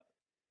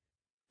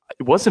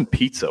It wasn't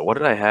pizza. What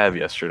did I have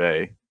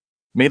yesterday?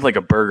 Made like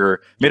a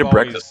burger. Made a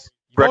breakfast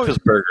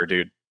burger,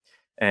 dude.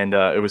 And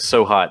it was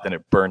so hot that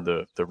it burned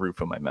the roof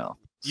of my mouth.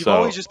 You've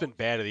always just been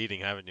bad at eating,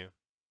 haven't you?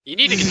 You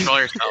need to control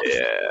yourself.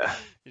 Yeah.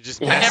 You're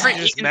just I've never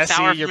messy. eaten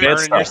sour You're food.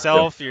 burning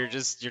yourself. You're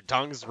just your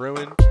tongue's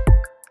ruined.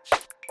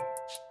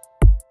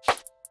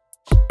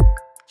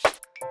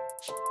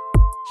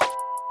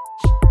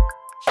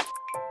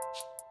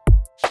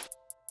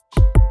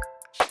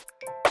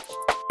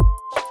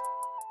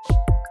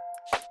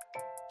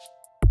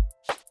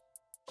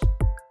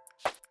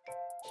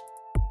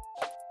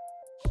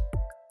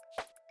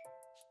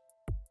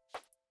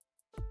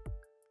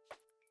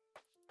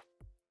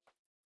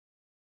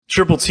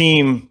 Triple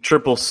team,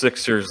 triple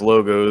Sixers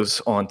logos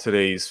on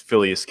today's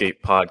Philly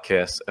Escape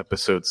podcast,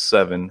 episode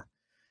 7.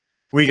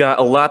 We got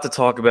a lot to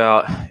talk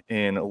about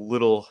in a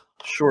little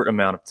short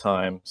amount of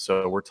time.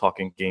 So we're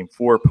talking game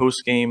 4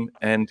 post-game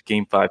and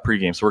game 5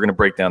 pregame. So we're going to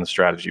break down the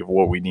strategy of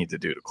what we need to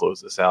do to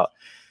close this out.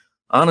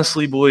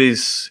 Honestly,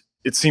 boys,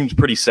 it seems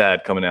pretty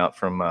sad coming out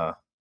from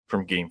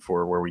game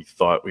 4 where we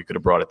thought we could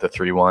have brought it to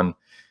 3-1.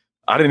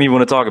 I didn't even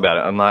want to talk about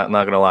it. I'm not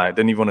going to lie. I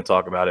didn't even want to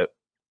talk about it.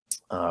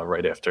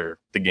 Right after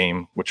the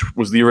game, which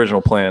was the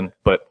original plan,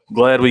 but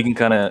glad we can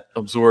kind of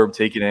absorb,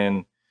 take it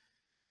in,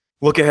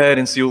 look ahead,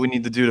 and see what we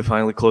need to do to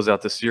finally close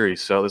out this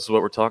series. So this is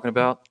what we're talking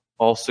about.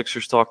 All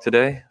Sixers talk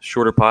today.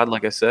 Shorter pod,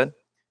 like I said,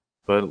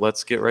 but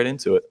let's get right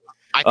into it.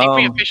 I think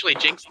we officially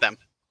jinxed them.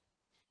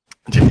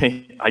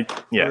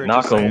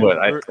 Knock on wood.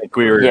 I think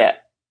we were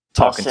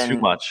talking too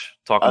much,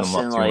 talking them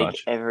up too like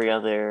much. Every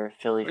other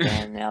Philly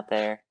fan out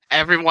there.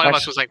 Every one of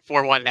us was like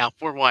 4-1 now,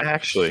 4-1.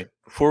 Actually,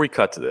 before we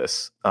cut to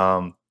this,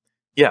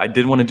 I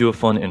did want to do a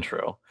fun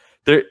intro.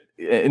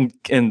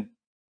 Again,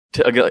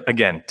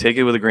 take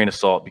it with a grain of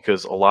salt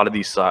because a lot of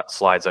these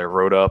slides I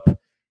wrote up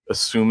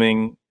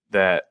assuming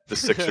that the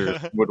Sixers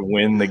would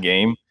win the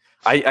game.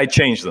 I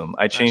changed them.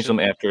 I changed them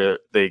after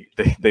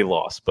they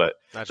lost, but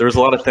there was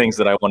a lot of things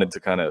that I wanted to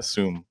kind of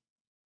assume,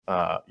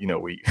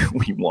 we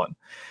won.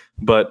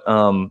 But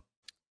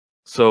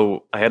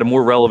so I had a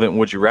more relevant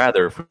would you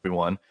rather if we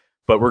won,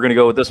 but we're going to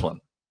go with this one.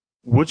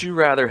 Would you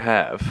rather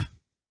have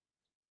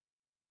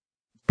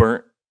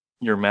burnt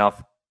your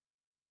mouth,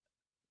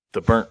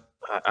 I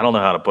don't know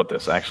how to put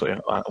this actually.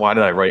 Why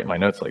did I write my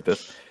notes like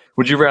this?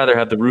 Would you rather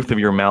have the roof of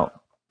your mouth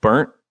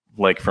burnt,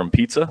 like from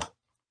pizza,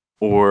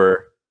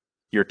 or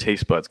your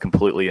taste buds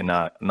completely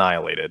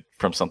annihilated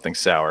from something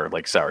sour,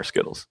 like sour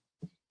Skittles?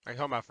 Are you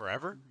talking about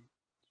forever?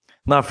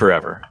 Not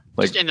forever.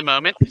 Like just in the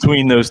moment.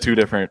 Between those two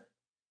different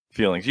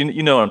feelings.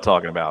 You know what I'm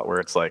talking about, where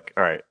it's like,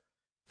 all right,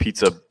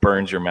 pizza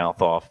burns your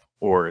mouth off,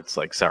 or it's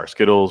like sour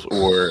Skittles,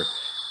 or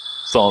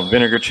salt and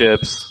vinegar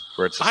chips,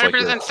 where it's just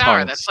 100% like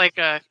sour. That's like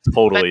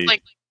totally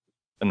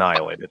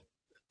annihilated.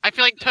 I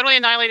feel like totally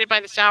annihilated by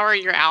the sour.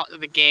 You're out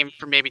of the game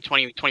for maybe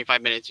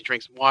 20-25 minutes. You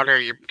drink some water.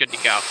 You're good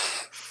to go.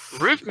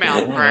 Roof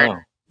mouth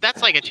burn.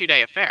 That's like a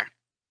 2-day affair.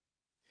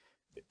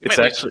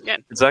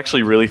 It's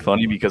actually really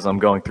funny because I'm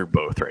going through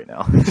both right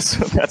now,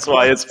 so that's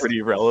why it's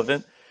pretty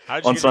relevant.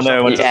 On Sunday,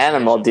 I went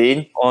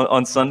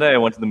on Sunday I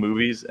went to the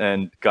movies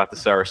and got the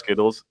sour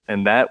Skittles,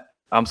 and that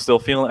I'm still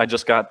feeling. I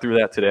just got through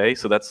that today,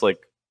 so that's like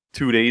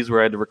 2 days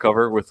where I had to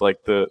recover with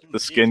like the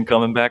skin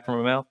coming back from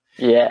my mouth.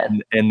 Yeah.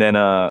 And then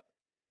it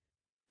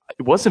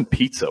wasn't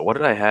pizza. What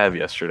did I have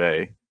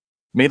yesterday?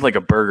 Made like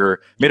a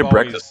burger. Made a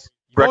breakfast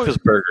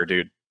burger,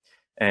 dude.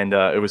 And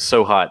it was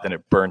so hot that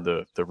it burned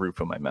the roof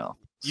of my mouth.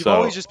 You've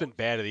always just been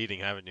bad at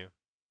eating, haven't you?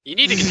 You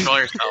need to control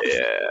yourself.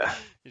 Yeah.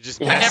 You're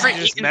just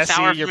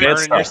messy. You're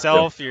burning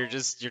yourself. You're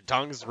just your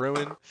tongue's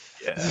ruined.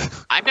 Yeah.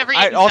 I've never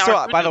eaten sour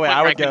food. By the way,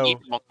 I would go.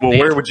 Well,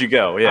 where would you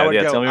go?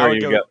 Tell me where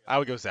you go. I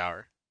would go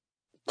sour.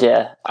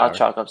 Yeah, I'll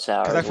chalk up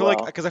sour.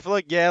 Because I feel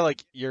like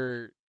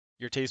your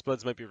taste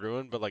buds might be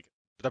ruined, but like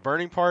the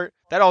burning part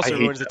that also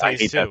ruins the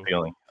taste too.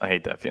 I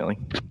hate that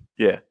feeling.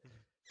 Yeah,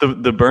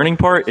 the burning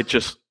part it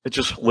just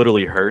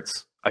literally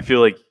hurts. I feel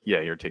like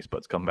your taste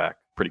buds come back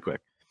pretty quick.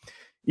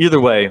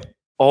 Either way,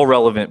 all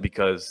relevant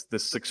because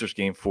this Sixers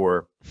game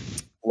 4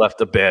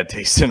 left a bad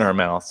taste in our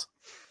mouths.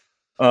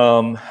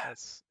 That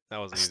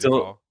was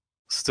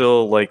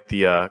still like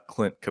the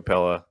Clint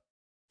Capella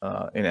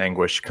in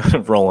anguish, kind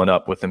of rolling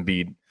up with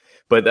Embiid.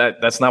 But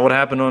that's not what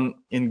happened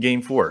in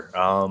game 4.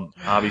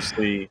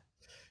 Obviously,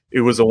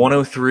 it was a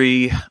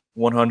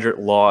 103-100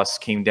 loss,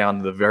 came down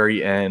to the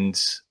very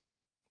end.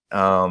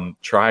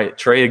 Try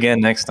again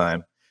next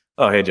time.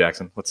 Oh, hey,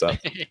 Jackson. What's up?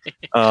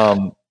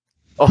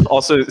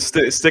 Also,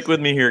 stick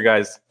with me here,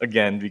 guys,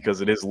 again,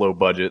 because it is low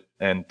budget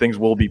and things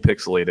will be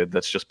pixelated.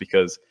 That's just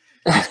because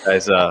these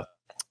guys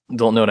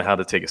don't know how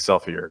to take a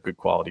selfie or a good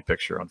quality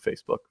picture on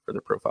Facebook for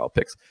their profile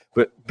pics.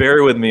 But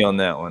bear with me on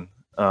that one.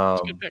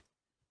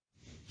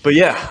 But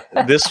yeah,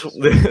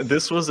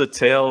 this was a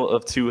tale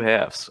of two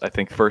halves. I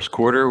think first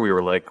quarter we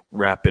were like,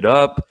 wrap it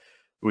up.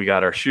 We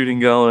got our shooting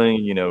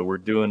going. We're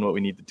doing what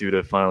we need to do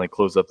to finally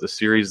close up the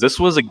series.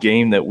 This was a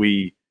game that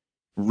we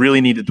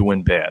really needed to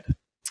win bad.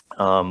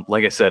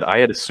 Like I said, I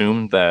had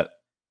assumed that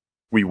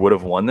we would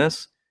have won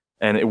this.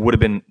 And it would have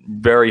been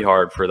very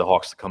hard for the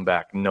Hawks to come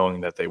back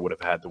knowing that they would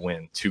have had to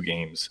win 2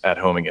 games at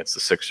home against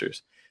the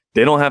Sixers.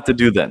 They don't have to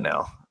do that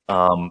now.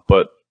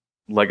 But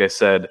like I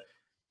said,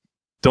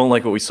 don't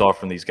like what we saw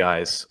from these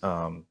guys.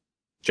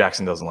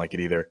 Jackson doesn't like it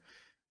either.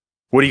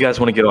 What do you guys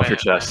want to get off your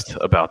chest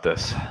about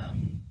this?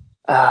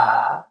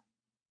 I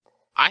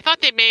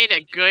thought they made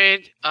a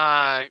good,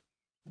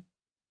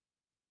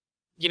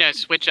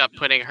 switch up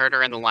putting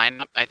Herter in the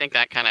lineup. I think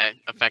that kind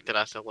of affected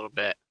us a little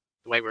bit,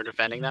 the way we're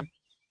defending them.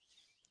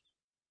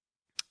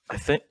 I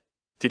think,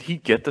 did he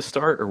get the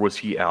start or was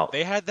he out?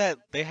 They had that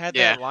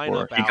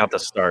lineup out. He got the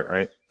start,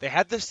 right? They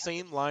had the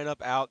same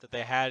lineup out that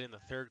they had in the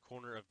third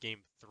quarter of Game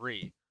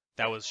 3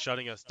 that was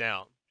shutting us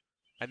down.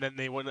 And then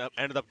they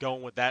ended up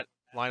going with that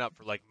lineup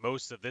for like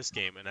most of this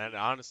game, and that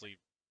honestly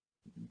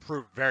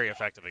proved very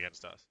effective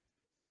against us.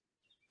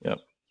 Yep.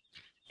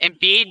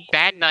 Embiid,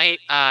 bad night.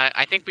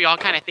 I think we all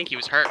kind of think he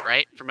was hurt,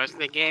 right, for most of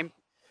the game?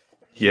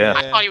 Yeah.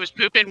 I thought he was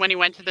pooping when he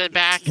went to the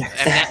back.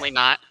 Evidently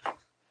not.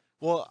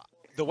 Well,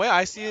 the way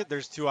I see it,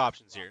 there's 2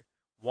 options here.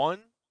 1,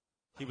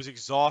 he was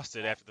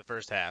exhausted after the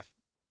first half.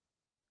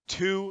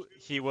 2,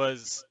 he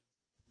was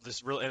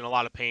just really in a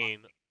lot of pain.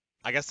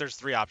 I guess there's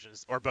 3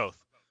 options, or both.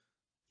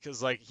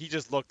 Because like he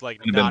just looked like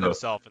not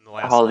himself in the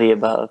last. All the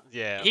above.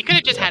 Yeah. He could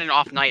have just had an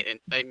off night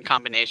in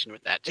combination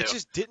with that too. It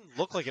just didn't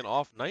look like an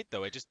off night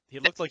though. He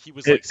looked like he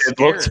was like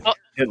scared.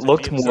 It It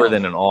looked more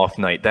than an off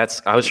night.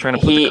 I was trying to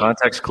put the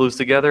context clues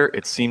together.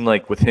 It seemed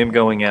like with him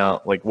going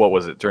out, like what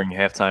was it during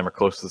halftime or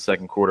close to the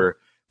second quarter?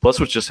 Plus,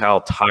 was just how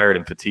tired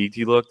and fatigued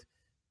he looked.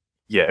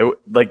 Yeah,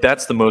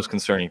 that's the most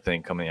concerning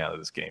thing coming out of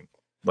this game.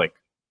 Like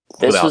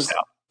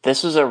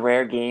this was a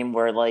rare game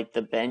where like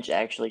the bench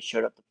actually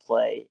showed up to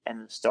play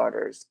and the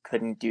starters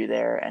couldn't do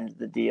their end of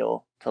the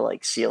deal to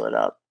like seal it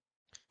up.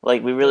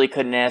 Like we really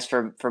couldn't ask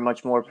for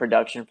much more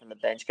production from the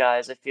bench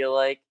guys, I feel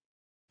like.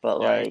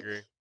 But yeah, I like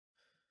agree.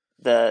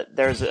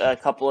 there's a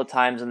couple of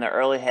times in the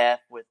early half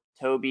with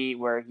Toby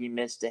where he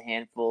missed a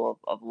handful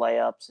of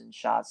layups and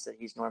shots that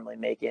he's normally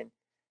making.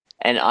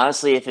 And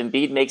honestly, if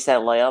Embiid makes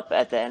that layup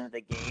at the end of the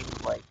game,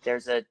 like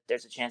there's a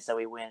chance that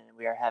we win, and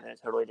we are having a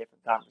totally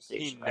different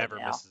conversation. He never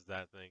right now. misses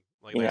that thing.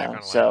 Like You that know, kind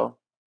of so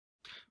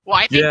Well,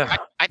 I think Yeah.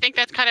 I think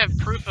that's kind of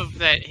proof of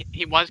that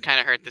he was kind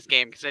of hurt this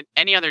game because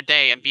any other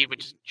day Embiid would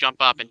just jump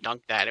up and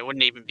dunk that. It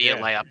wouldn't even be a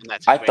Yeah. layup in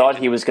that I situation. thought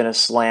he was gonna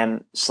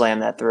slam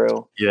that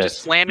through. Yes. Just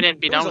slam it and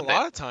be There was done a with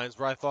lot it. of times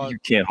where I thought You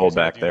can't he hold was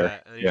gonna back do there.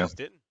 that, and he Yeah. just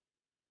didn't.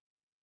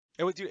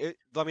 It would do it.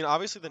 I mean,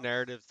 obviously the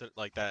narrative that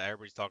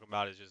everybody's talking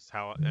about is just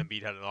how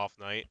Embiid had an off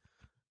night,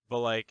 but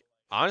like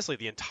honestly,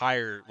 the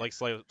entire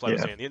Slay was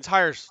saying, the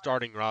entire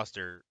starting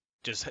roster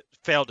just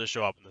failed to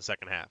show up in the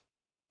second half.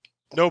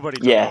 Nobody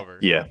took over.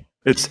 Yeah.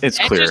 It's It's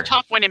clear. just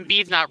tough when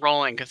Embiid's not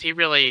rolling because he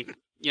really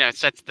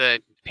sets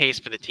the pace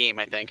for the team.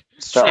 I think.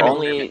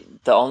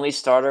 The only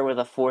starter with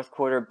a fourth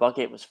quarter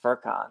bucket was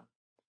Furkan.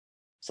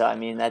 So I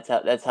mean that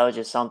tells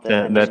you something.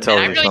 Yeah, I mean, that tells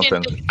I you really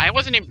something. didn't think, I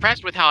wasn't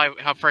impressed with how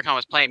Furkan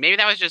was playing. Maybe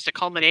that was just a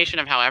culmination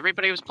of how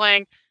everybody was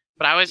playing.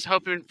 But I was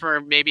hoping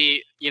for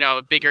maybe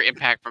a bigger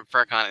impact from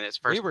Furkan in his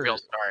first real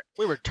start.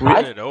 We were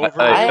turning it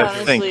over. I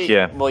honestly, think,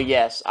 yeah. Well,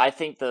 yes, I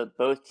think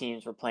both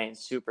teams were playing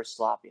super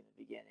sloppy in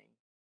the beginning.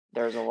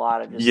 There was a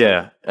lot of just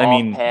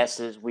off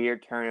passes,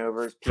 weird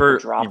turnovers, people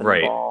dropping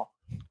the ball.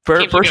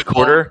 First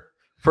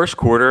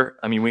quarter,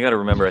 I mean, we got to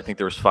remember, I think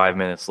there was 5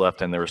 minutes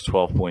left and there was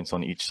 12 points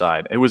on each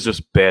side. It was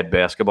just bad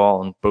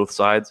basketball on both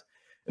sides.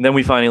 And then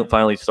we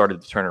finally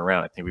started to turn it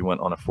around. I think we went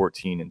on a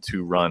 14-2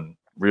 run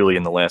really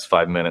in the last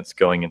 5 minutes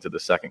going into the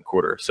second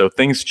quarter. So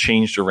things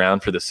changed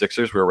around for the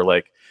Sixers where we're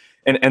like,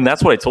 and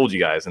that's what I told you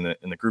guys in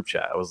the group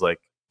chat. I was like,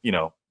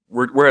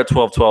 we're at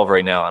 12-12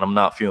 right now, and I'm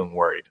not feeling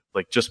worried.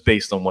 Like just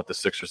based on what the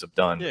Sixers have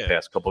done the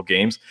past couple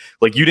games,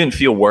 like you didn't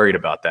feel worried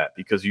about that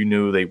because you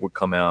knew they would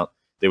come out,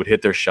 they would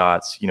hit their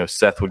shots.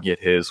 Seth would get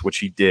his, which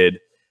he did.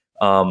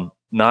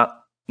 Not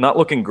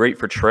looking great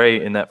for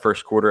Trey in that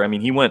first quarter. I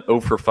mean, he went 0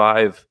 for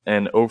 5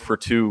 and 0 for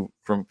 2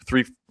 from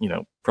three,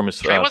 from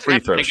his free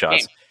throw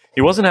shots.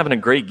 He wasn't having a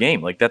great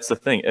game. Like that's the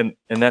thing,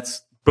 and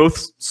that's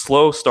both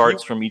slow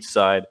starts from each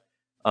side.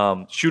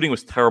 Shooting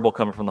was terrible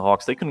coming from the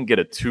Hawks. They couldn't get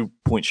a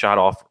 2-point shot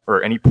off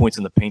or any points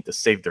in the paint to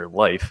save their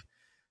life.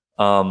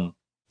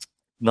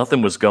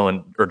 Nothing was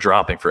going or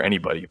dropping for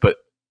anybody. But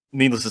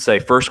needless to say,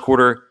 first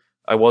quarter,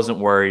 I wasn't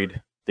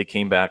worried. They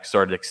came back,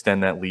 started to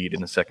extend that lead in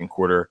the second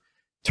quarter,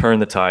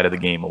 turned the tide of the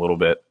game a little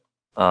bit.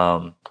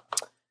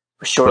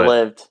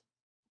 Short-lived.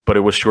 But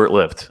it was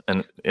short-lived.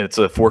 And it's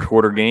a fourth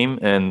quarter game,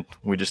 and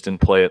we just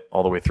didn't play it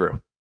all the way through.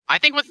 I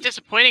think what's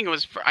disappointing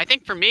was,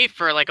 for me,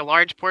 for like a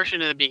large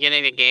portion of the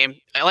beginning of the game,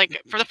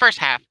 like for the first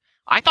half,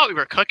 I thought we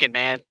were cooking,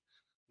 man.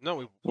 No,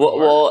 we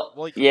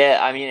yeah.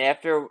 I mean,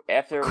 after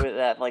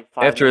that like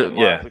 5 minute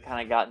mark, we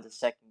kind of got into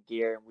second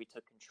gear and we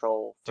took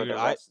control for the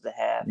rest of the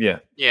half.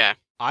 Yeah.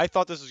 I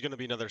thought this was going to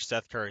be another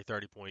Seth Curry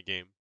 30-point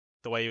game,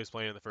 the way he was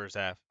playing in the first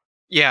half.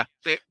 Yeah.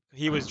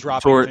 He was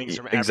dropping things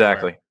from everywhere.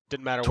 Exactly.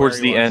 Didn't matter towards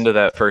where he the was. end of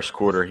that first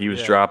quarter, he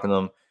was dropping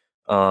them.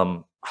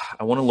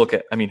 I want to look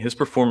at, his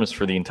performance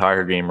for the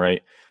entire game,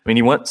 right? I mean,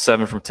 he went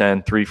 7 from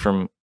 10, 3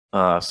 from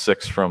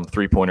 6 from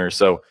 3-pointers.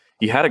 So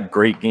he had a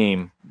great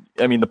game.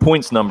 I mean, the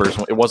points numbers,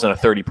 it wasn't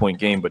a 30-point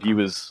game, but he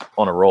was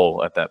on a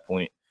roll at that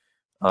point.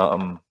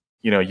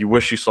 You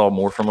wish you saw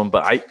more from him.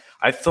 But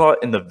I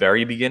thought in the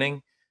very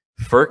beginning,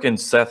 Furk and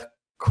Seth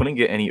couldn't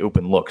get any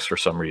open looks for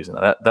some reason.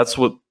 That's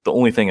what the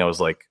only thing I was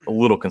like a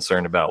little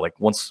concerned about. Like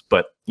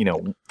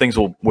things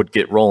would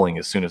get rolling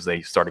as soon as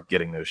they started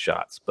getting those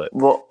shots. But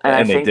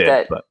I think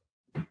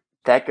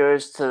that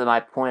goes to my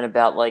point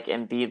about like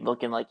Embiid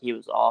looking like he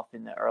was off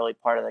in the early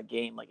part of the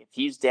game. Like if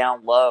he's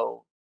down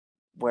low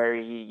where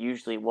he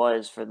usually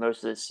was for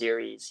most of the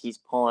series, he's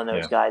pulling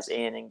those guys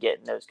in and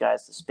getting those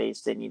guys the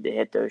space they need to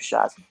hit those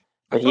shots.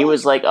 But he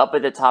was like up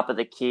at the top of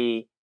the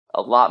key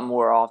a lot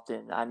more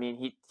often. I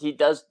mean, he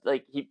does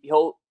like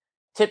he'll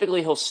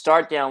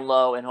start down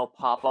low and he'll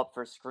pop up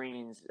for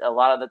screens. A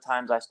lot of the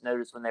times I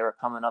noticed when they were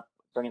coming up,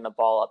 bringing the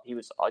ball up, he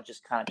was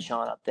just kind of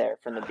chilling up there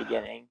from the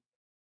beginning.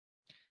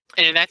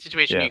 And in that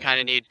situation, you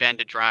kind of need Ben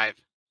to drive.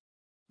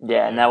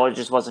 Yeah, and that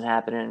just wasn't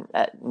happening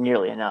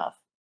nearly enough.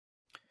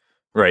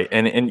 Right,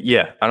 and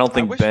I don't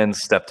think Ben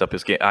stepped up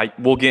his game.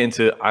 I'll get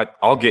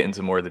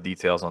into more of the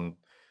details on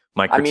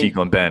my critique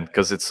on Ben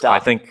because I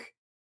think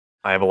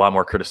I have a lot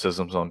more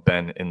criticisms on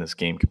Ben in this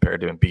game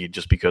compared to Embiid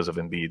just because of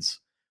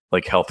Embiid's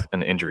like health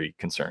and injury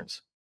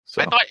concerns.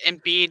 So I thought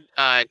Embiid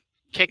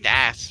kicked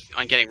ass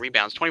on getting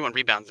rebounds. 21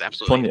 rebounds is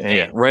absolutely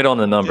insane. right on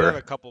the number. He did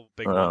have a couple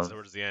big ones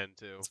towards the end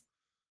too.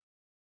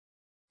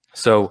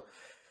 So,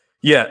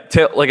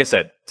 like I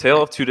said,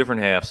 tale of two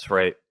different halves,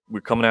 right? We're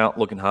coming out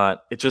looking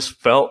hot.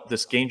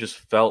 This game just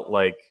felt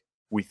like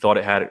we thought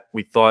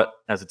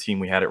as a team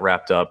we had it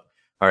wrapped up.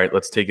 All right,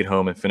 let's take it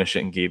home and finish it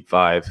in game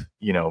 5,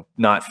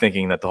 not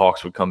thinking that the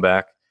Hawks would come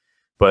back.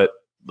 But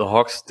the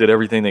Hawks did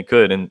everything they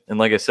could. And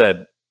like I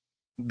said,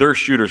 their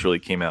shooters really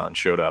came out and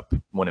showed up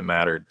when it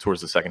mattered towards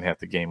the second half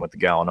of the game with the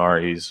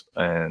Gallinaris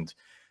and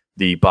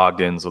the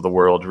Bogdans of the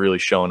world really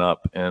showing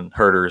up and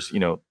Herters,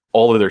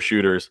 all of their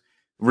shooters.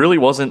 Really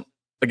wasn't,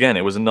 again,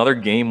 it was another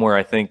game where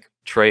I think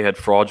Trey had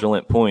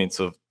fraudulent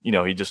points of,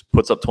 he just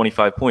puts up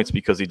 25 points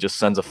because he just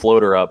sends a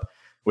floater up,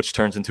 which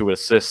turns into an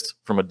assist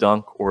from a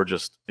dunk or it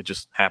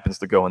just happens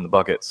to go in the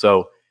bucket.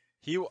 So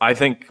I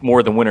think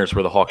more the winners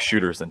were the Hawks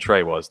shooters than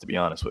Trey was, to be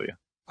honest with you.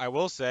 I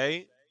will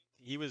say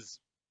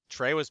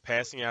Trey was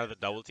passing out of the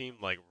double team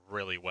like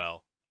really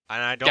well.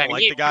 And I don't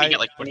like the guy. He got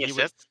like 20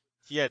 assists?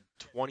 He had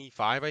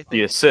 25, I think.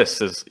 The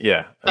assists is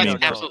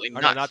That's absolutely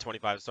nuts. No, not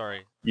 25.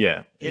 Sorry.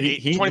 Yeah, he had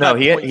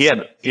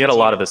a 18,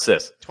 lot of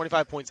assists.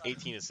 25 points,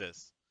 18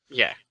 assists.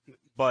 Yeah,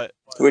 but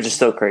which is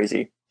so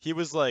crazy. He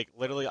was like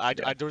literally.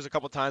 There was a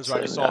couple times where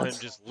I just saw him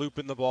just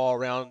looping the ball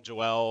around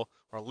Joel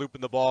or looping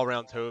the ball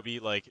around Toby,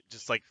 like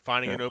just like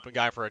finding an open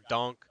guy for a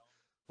dunk.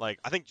 Like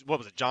I think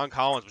John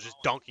Collins was just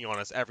dunking on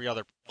us every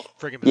other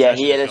freaking possession. Yeah,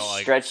 he had a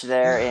stretch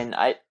there, and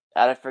I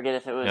forget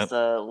if it was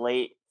the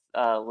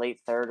late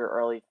third or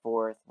early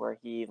fourth where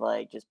he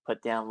like just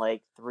put down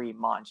like 3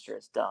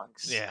 monstrous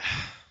dunks. Yeah,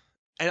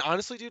 and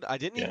honestly, dude, I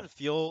didn't even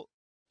feel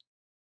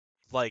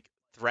like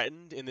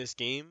threatened in this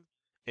game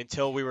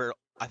until we were.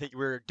 I think we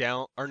were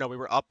down, or no, we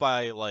were up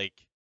by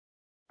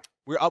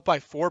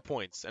 4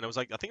 points, and it was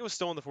like I think it was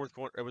still in the fourth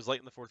quarter. It was late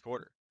in the fourth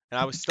quarter, and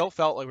I still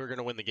felt like we were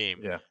gonna win the game.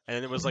 Yeah. And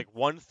then it was like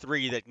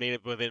 1-3 that made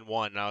it within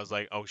 1, and I was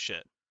like, oh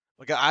shit.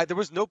 Like there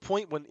was no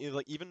point when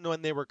even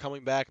when they were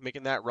coming back,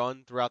 making that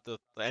run throughout the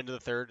end of the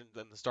third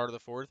and the start of the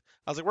fourth,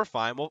 I was like, we're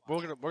fine. We're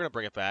gonna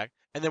bring it back.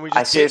 And then we just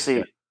I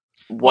seriously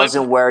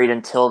wasn't worried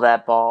until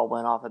that ball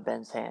went off of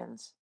Ben's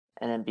hands,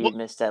 and then Embiid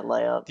missed that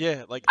layup.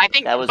 Yeah, like I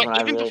think that was when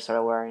I really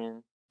started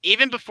worrying.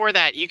 Even before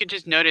that, you could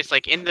just notice,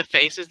 like, in the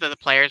faces of the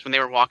players when they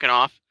were walking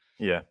off.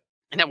 Yeah.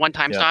 And that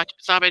one-time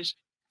stoppage,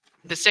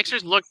 the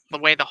Sixers looked the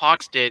way the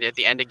Hawks did at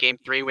the end of Game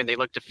 3 when they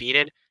looked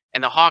defeated,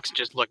 and the Hawks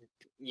just looked,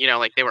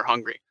 like they were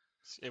hungry.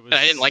 And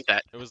I didn't like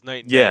that. It was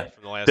night and day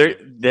from the last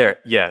game.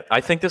 Yeah.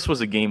 I think this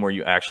was a game where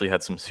you actually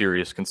had some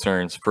serious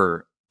concerns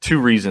for 2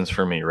 reasons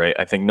for me, right?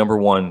 I think number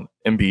one,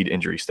 Embiid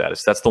injury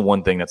status. That's the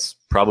one thing that's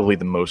probably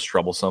the most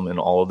troublesome in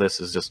all of this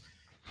is just,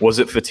 was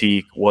it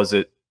fatigue? Was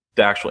it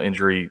the actual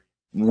injury?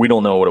 We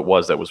don't know what it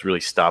was that was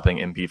really stopping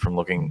Embiid from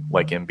looking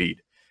like Embiid.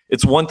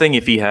 It's one thing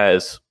if he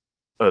has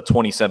a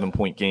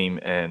 27-point game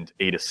and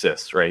 8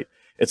 assists, right?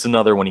 It's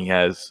another when he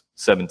has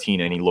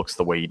 17 and he looks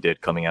the way he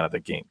did coming out of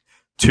the game.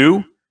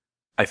 2,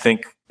 I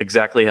think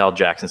exactly how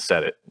Jackson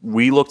said it.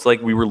 We looked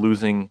like we were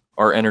losing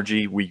our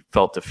energy. We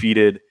felt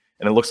defeated,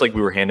 and it looks like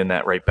we were handing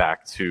that right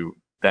back to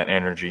that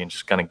energy and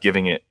just kind of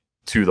giving it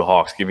to the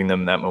Hawks, giving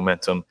them that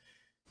momentum.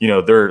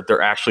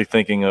 They're actually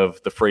thinking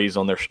of the phrase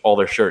on all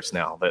their shirts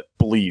now that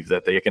believe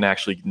that they can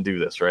actually do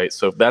this, right?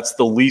 So that's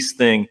the least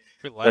thing.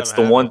 That's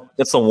the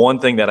one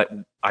thing that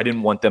I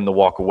didn't want them to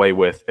walk away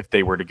with if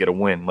they were to get a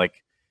win.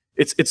 Like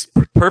it's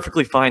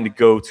perfectly fine to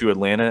go to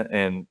Atlanta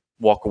and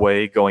walk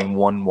away going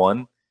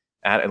 1-1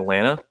 at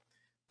Atlanta,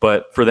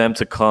 but for them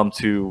to come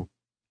to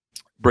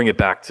bring it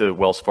back to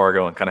Wells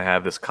Fargo and kind of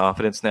have this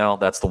confidence now,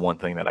 that's the one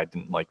thing that I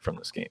didn't like from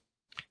this game.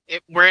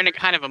 we're in a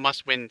kind of a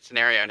must-win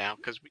scenario now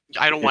because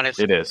I don't want us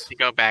It is. to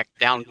go back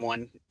down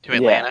 1 to Yeah,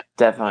 Atlanta.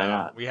 definitely No,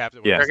 not. we have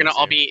to. Yeah. They're gonna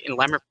all be in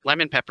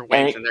lemon pepper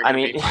wings, and they're I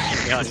gonna mean- be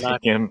fucking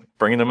nuts.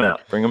 Bringing them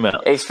out. Bring them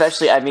out.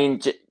 Especially, I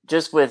mean,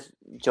 just with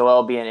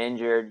Joel being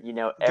injured,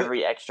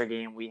 every extra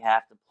game we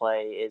have to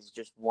play is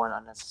just one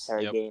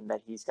unnecessary Yep. game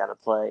that he's got to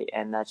play,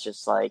 and that's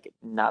just like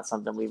not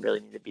something we really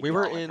need to be We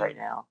were dealing with right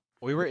now.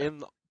 We were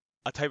in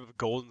a type of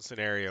golden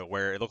scenario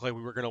where it looked like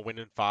we were going to win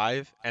in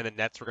 5, and the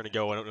Nets were going to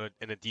go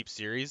in a deep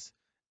series,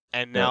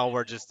 and now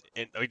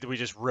we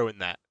just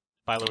ruined that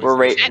by losing.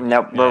 We're this game.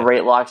 we're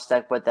right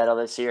lockstep with that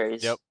other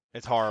series. Yep,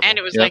 it's horrible. And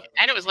it was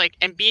like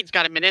Embiid's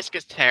got a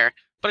meniscus tear,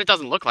 but it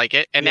doesn't look like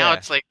it. And now Yeah.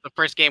 it's like the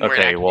first game where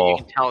Okay, you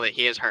can tell that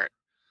he is hurt.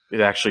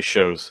 It actually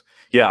shows.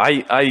 Yeah,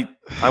 I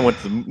went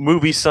to the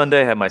movie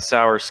Sunday, had my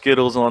sour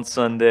Skittles on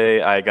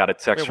Sunday. I got a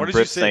text Wait, from what did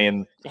Britt you see?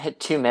 saying Had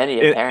too many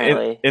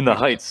apparently. in the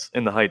Heights,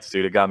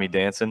 dude. It got me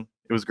dancing.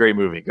 It was a great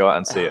movie. Go out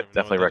and see I it. don't even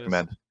know Definitely what that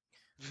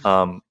is.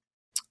 recommend.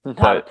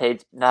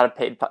 Not a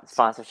paid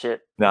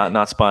sponsorship.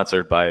 Not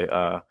sponsored by In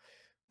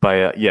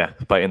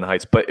the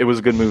Heights, but it was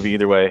a good movie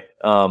either way.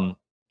 Like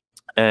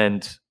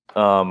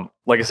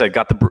I said,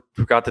 got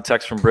the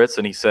text from Brits,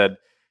 and he said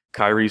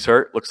Kyrie's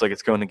hurt. Looks like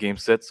it's going to game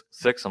 6.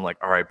 I'm like,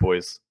 all right,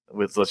 boys,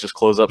 let's just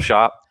close up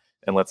shop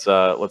and let's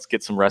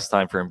get some rest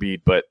time for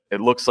Embiid. But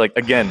it looks like,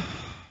 again,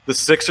 the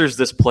Sixers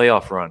this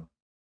playoff run,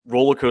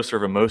 roller coaster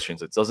of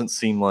emotions. It doesn't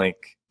seem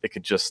like it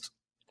could just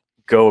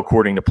go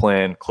according to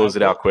plan, close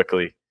it out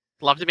quickly.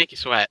 Love to make you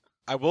sweat.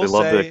 I will They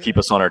love say to keep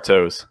us on our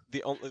toes.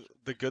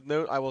 the good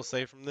note I will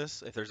say from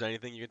this, if there's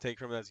anything you can take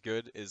from it that's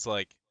good, is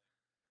like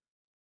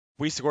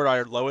we scored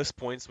our lowest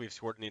points we've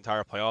scored in the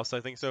entire playoffs,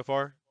 I think, so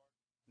far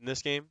in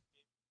this game,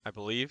 I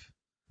believe.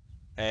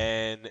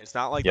 And it's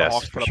not like the Yes,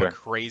 Hawks for put sure. up a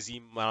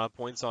crazy amount of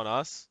points on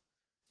us.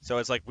 So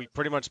it's like we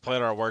pretty much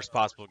played our worst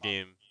possible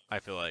game, I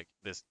feel like,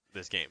 this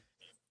game.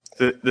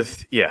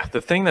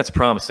 The thing that's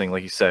promising,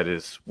 like you said,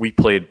 is we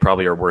played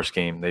probably our worst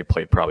game. They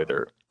played probably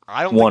their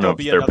I don't one think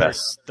of their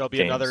best there'll be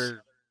games.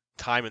 another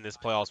time in this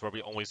playoffs where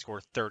we only score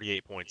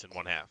 38 points in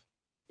one half.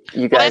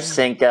 You guys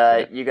think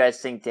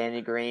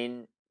Danny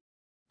Green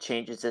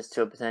changes this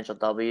to a potential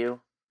W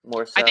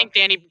more so? I think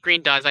Danny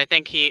Green does. I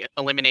think he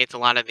eliminates a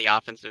lot of the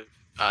offensive,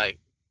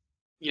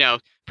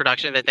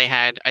 production that they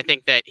had. I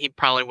think that he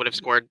probably would have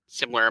scored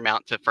similar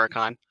amount to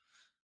Furkan.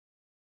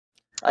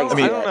 I I see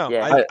don't that, know.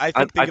 yeah. I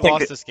think I we think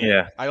lost it- this game.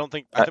 yeah. I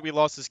think we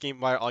lost this game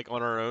by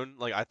on our own.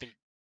 Like I think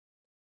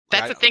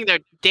That's the thing, though.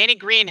 Danny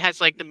Green has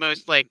like the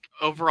most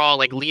overall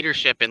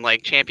leadership and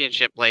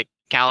championship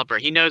caliber.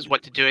 He knows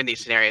what to do in these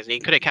scenarios, and he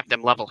could have kept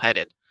them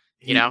level-headed.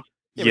 You know,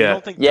 but you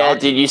don't think Yeah, Doncic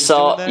dude, you was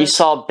doing that?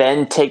 saw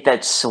Ben take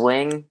that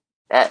swing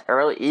at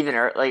early in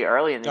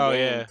the Oh game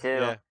yeah, too.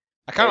 yeah.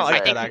 I kind of It's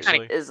like that like- he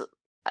kinda- actually. Is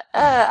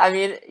I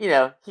mean,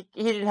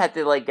 he didn't have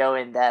to go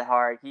in that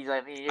hard.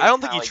 I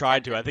don't think he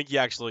tried to. I think he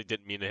actually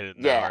didn't mean to hit it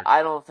that Yeah, hard.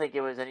 I don't think it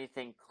was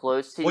anything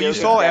close to. Well, you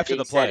Jokic. saw That after the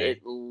being said,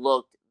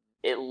 play.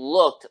 it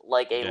looked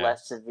like a Yeah.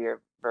 less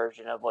severe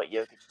version of what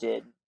Jokic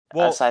did.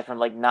 Well, aside from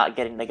not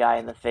getting the guy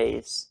in the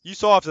face. you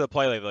saw after the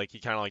play like he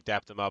kind of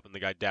dapped him up and the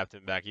guy dapped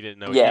him back. He didn't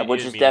know. Yeah, he which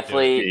didn't is mean to do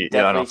it.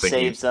 Yeah, I don't think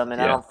saves them,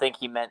 and I yeah. don't think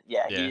he meant.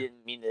 Yeah, Yeah. he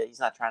didn't mean to. He's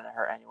not trying to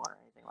hurt anyone or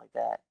anything like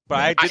that. But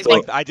Yeah.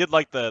 I did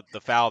like the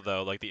foul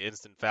though, like the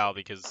instant foul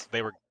because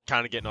they were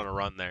kind of getting on a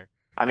run there.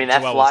 I mean, And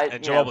that Joel was- fly.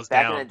 and Joel was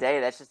back down. in the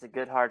day, that's just a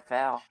good hard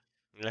foul.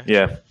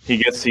 Yeah, he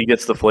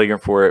gets the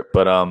flagrant for it,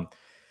 but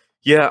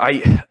yeah,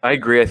 I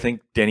agree. I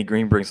think Danny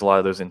Green brings a lot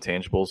of those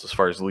intangibles as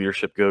far as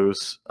leadership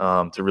goes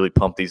to really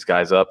pump these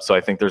guys up. So I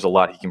think there's a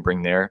lot he can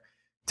bring there.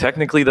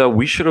 Technically, though,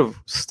 we should have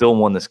still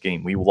won this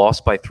game. We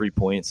lost by 3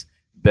 points.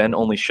 Ben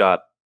only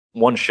shot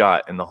one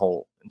shot in the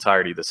whole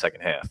entirety of the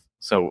second half.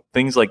 So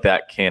things like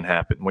that can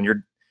happen when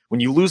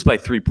you lose by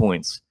 3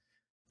 points.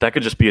 That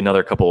could just be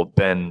another couple of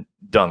Ben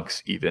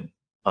dunks, even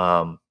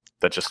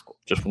that just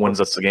wins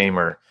us the game,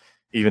 or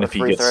even if he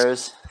free gets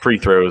throws. free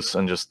throws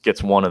and just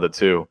gets one of the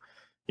two.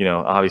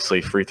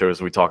 Obviously free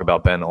throws, we talk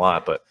about Ben a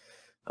lot, but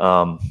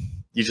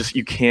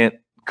you can't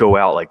go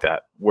out like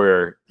that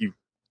where you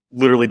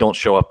literally don't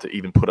show up to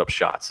even put up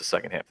shots the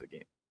second half of the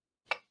game.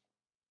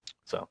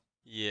 So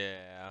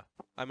Yeah,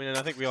 I mean,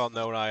 I think we all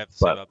know what I have to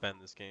say But- about Ben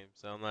this game,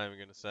 so I'm not even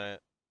gonna say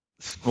it.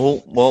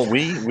 well,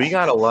 we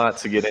got a lot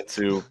to get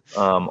into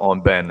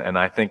on Ben, and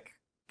I think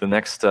the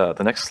next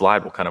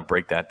slide will kind of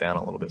break that down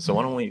a little bit. So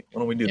why don't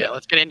we do yeah. that?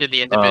 Let's get into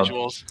the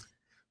individuals.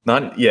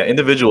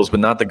 Individuals, but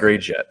not the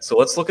grades yet. So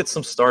let's look at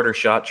some starter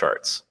shot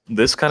charts.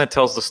 This kind of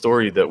tells the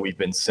story that we've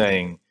been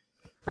saying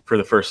for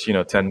the first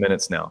 10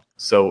 minutes now.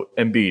 So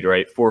Embiid,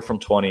 right, 4 from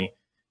 20.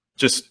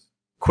 Just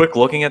quick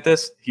looking at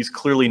this, he's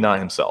clearly not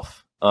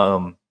himself.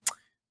 All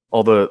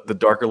the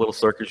darker little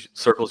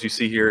circles you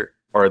see here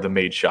are the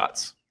made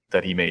shots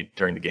that he made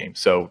during the game.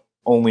 So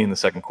only in the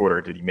second quarter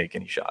did he make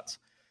any shots.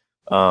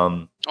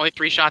 Only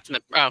 3 shots in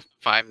the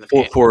 5 in the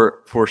game.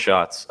 Four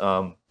shots.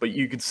 But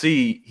you could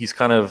see he's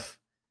kind of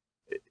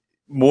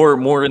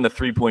more in the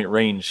 3-point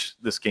range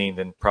this game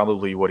than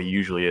probably what he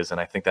usually is,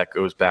 and I think that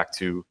goes back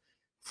to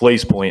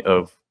Flay's point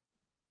of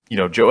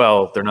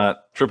Joel, they're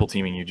not triple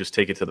teaming you. Just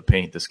take it to the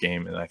paint this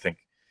game, and I think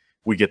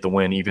we get the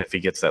win, even if he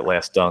gets that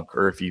last dunk,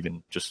 or if he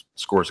even just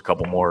scores a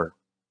couple more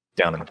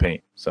down in the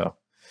paint. So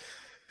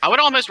I would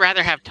almost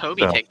rather have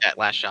Toby take that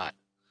last shot.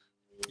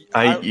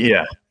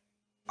 I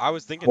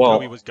was thinking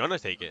Toby was gonna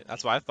take it.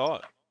 That's what I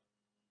thought.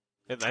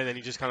 And then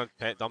he just kind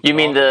of dumped You it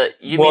mean off.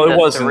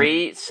 the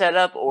 3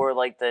 setup or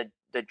like the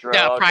Joel?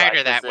 No, prior drive?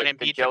 to that, when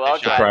Embiid took the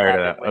shot. Prior to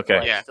that,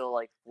 okay. Yeah.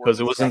 Because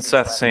it was in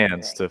Seth's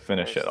hands to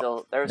finish it.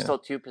 There were still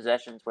 2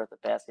 possessions worth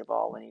of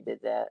basketball when he did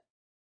that.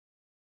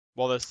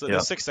 Well, the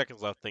 6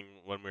 seconds left thing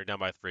when we were down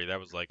by 3, that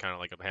was like kind of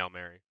like a Hail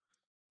Mary.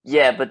 So.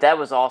 Yeah, but that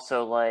was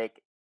also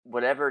like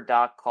whatever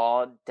Doc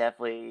called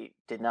definitely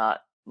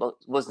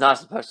was not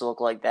supposed to look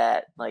like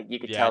that. Like you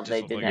could tell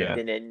they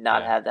did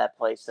not have that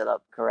play set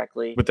up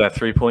correctly. With that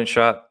 3-point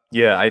shot,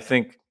 yeah, I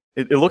think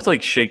it looked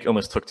like Shake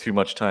almost took too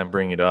much time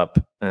bringing it up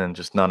and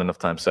just not enough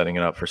time setting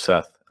it up for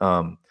Seth.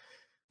 A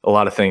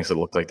lot of things that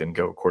looked like didn't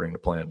go according to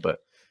plan, but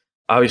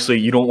obviously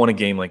you don't want a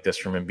game like this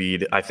from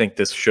Embiid. I think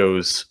this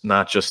shows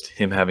not just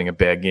him having a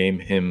bad game,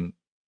 him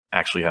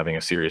actually having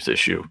a serious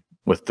issue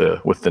with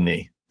the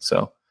knee.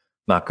 So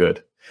not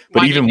good.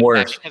 But even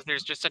worse, because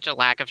there's just such a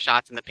lack of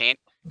shots in the paint.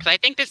 Because I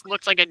think this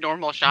looks like a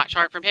normal shot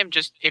chart from him.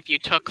 Just if you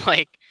took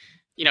 5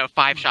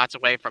 shots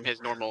away from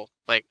his normal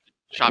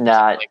shot.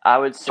 Nah, I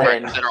would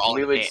say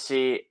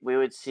we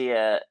would see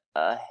a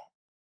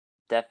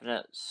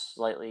definite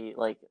slightly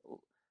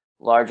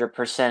larger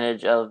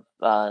percentage of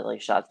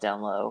shots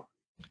down low.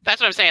 That's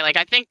what I'm saying.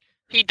 I think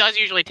he does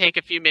usually take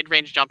a few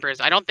mid-range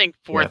jumpers. I don't think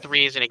 4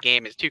 threes in a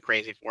game is too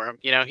crazy for him.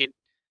 He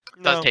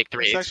does take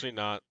threes. It's actually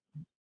not.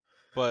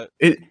 But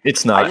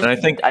it's not, and I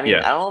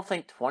don't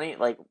think 20.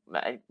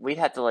 We'd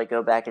have to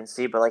go back and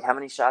see, but how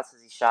many shots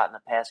has he shot in the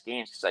past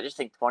games? Because I just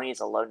think 20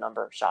 is a low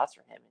number of shots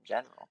for him in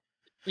general.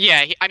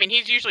 Yeah,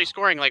 he's usually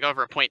scoring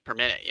over a point per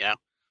minute.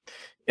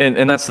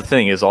 And that's the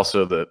thing is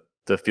also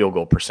the field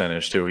goal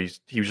percentage too.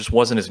 He just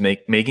wasn't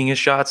making his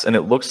shots, and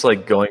it looks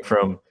like going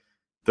from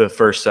the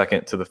first,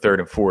 second to the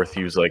third and fourth,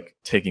 he was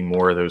taking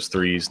more of those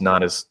threes,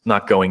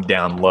 not going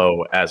down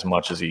low as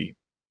much as he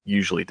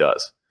usually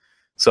does.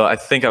 So I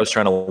think I was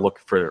trying to look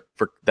for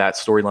that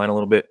storyline a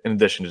little bit, in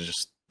addition to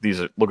just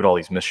look at all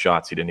these missed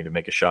shots. He didn't even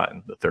make a shot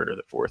in the third or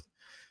the fourth.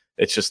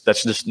 That's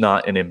just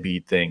not an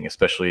Embiid thing,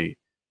 especially,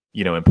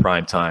 in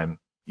prime time,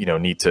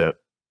 need to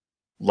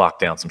lock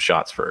down some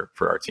shots for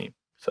our team.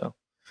 So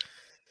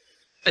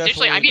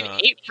additionally,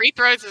 8 free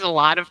throws is a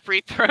lot of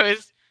free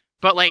throws,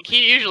 but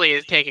he usually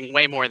is taking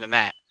way more than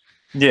that.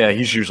 Yeah,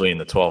 he's usually in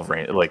the 12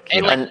 range.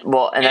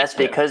 And that's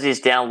because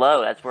he's down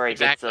low. That's where he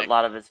gets a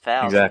lot of his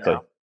fouls. Exactly.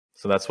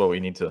 So that's what we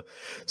need to.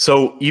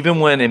 So even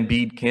when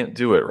Embiid can't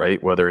do it,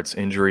 right, whether it's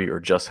injury or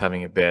just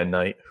having a bad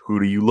night, who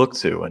do you look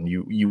to? And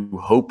you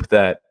hope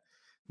that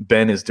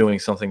Ben is doing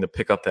something to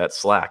pick up that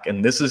slack.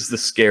 And this is the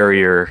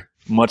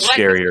much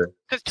scarier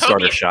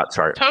starter shot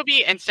chart.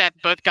 Toby and Seth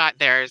both got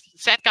theirs.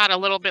 Seth got a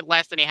little bit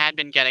less than he had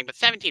been getting, but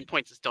 17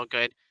 points is still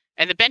good.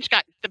 And the bench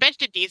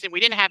did decent.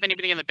 We didn't have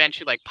anybody on the bench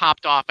who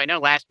popped off. I know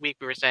last week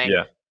we were saying,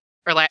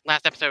 or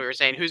last episode we were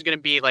saying who's going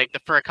to be the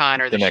Furkan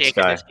or the Shake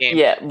in this game.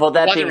 Yeah, well,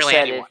 that being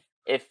said,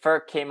 if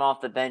Furk came off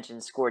the bench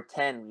and scored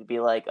 10, we'd be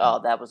like, oh,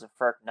 that was a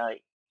Furk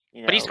night.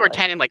 But he scored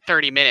 10 in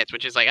 30 minutes,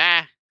 which is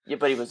Yeah,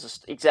 but he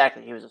was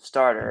he was a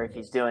starter. If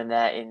he's doing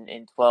that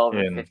in 12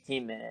 or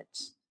 15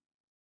 minutes,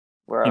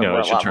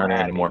 it should turn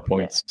into more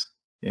points.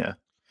 Yeah.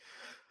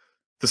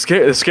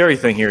 The scary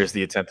thing here is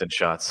the attempted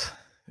shots.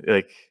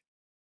 That's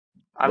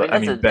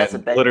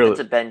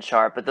a Ben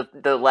chart,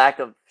 but the lack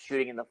of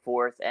shooting in the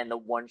fourth and the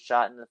one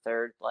shot in the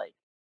third,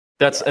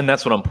 and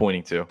that's what I'm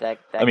pointing to.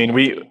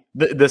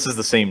 This is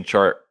the same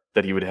chart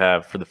that he would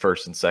have for the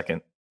first and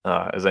second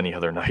as any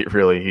other night.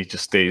 Really, he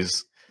just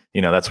stays.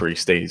 That's where he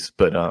stays.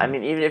 But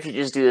even if you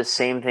just do the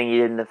same thing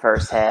you did in the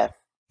first half,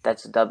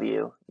 that's a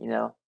W.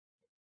 Well,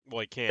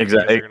 he can't.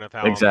 Exactly.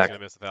 He's gonna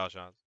miss the foul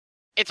shots.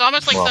 It's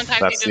almost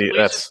sometimes he just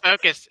loses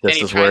focus and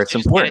he tries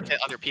to get it to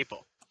other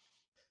people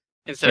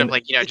instead of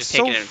just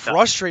taking it himself. It's so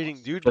frustrating,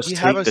 dude. We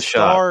have a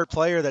star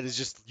player that is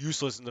just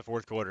useless in the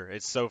fourth quarter.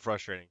 It's so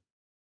frustrating.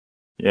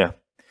 Yeah.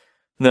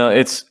 No,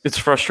 it's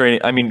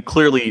frustrating.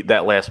 Clearly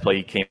that last play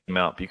he came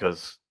out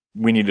because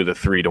we needed a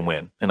 3 to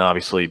win. And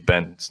obviously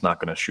Ben's not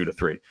going to shoot a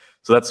 3.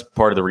 So that's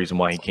part of the reason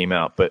why he came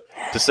out. But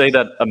to say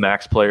that a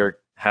max player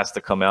has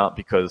to come out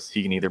because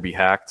he can either be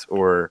hacked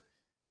or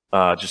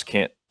just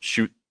can't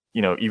shoot,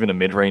 even a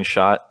mid-range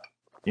shot,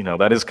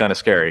 that is kind of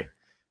scary.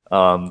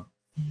 And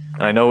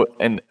I know,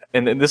 and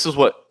this is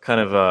what kind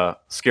of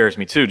scares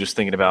me too, just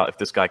thinking about if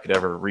this guy could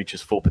ever reach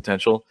his full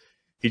potential.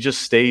 He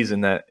just stays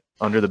in that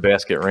under the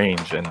basket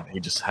range, and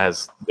he just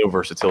has no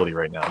versatility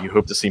right now. You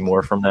hope to see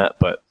more from that,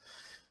 but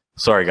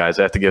sorry, guys,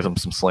 I have to give him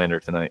some slander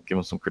tonight, give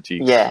him some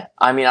critique. Yeah,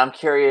 I'm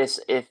curious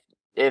if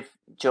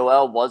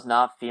Joel was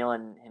not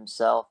feeling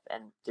himself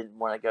and didn't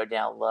want to go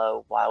down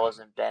low, why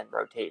wasn't Ben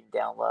rotating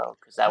down low?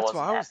 Because that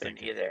wasn't happening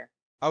either.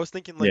 I was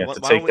thinking, why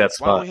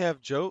don't we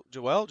have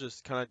Joel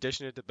just kind of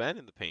dishing it to Ben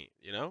in the paint,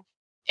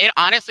 It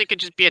honestly could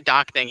just be a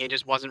Doc thing. He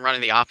just wasn't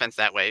running the offense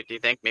that way. Do you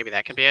think maybe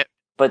that could be it?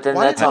 But then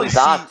Well, I that's didn't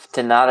on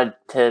really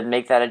Doc to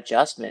make that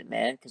adjustment,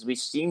 man. Because we've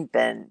seen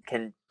Ben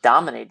can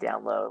dominate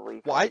down low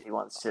if he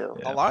wants to.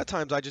 A lot of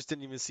times I just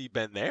didn't even see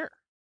Ben there.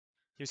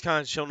 He was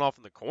kind of showing off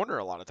in the corner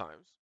a lot of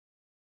times.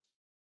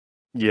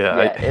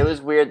 Yeah, it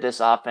was weird, this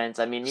offense.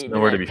 I mean, even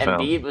nowhere to be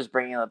found. Embiid was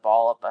bringing the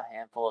ball up a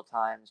handful of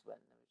times, but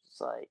it was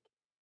just like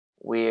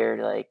weird.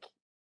 Like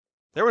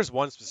there was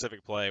one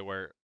specific play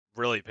where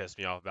really pissed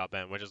me off about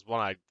Ben, which is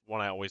one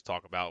I always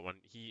talk about when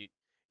he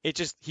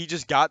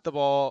just got the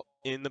ball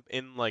in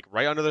like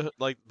right under the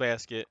like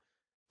basket,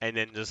 and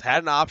then just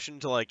had an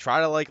option to like try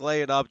to like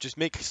lay it up, just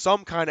make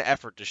some kind of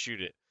effort to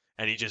shoot it,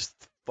 and he just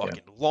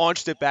fucking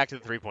launched it back to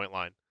the 3-point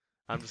line.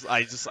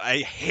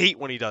 I hate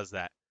when he does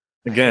that.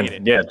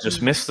 Again,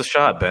 just miss the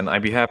shot, Ben.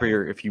 I'd be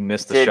happier if you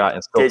missed the shot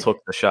and still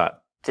took the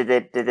shot.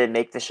 Did they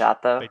make the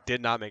shot though? They did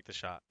not make the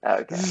shot. Oh,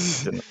 okay.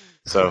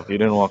 So he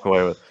didn't walk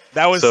away with it.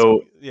 That was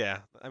so.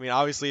 Yeah, I mean,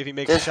 obviously, if he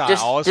makes the shot,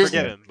 I'll always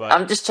forgive him. But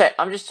I'm just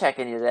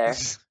checking you there.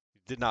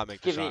 Did not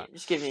make the shot.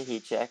 Just give me a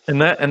heat check.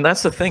 And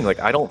that's the thing. Like,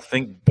 I don't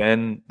think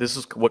Ben. This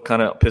is what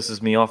kind of pisses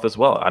me off as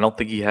well. I don't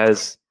think he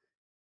has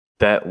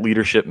that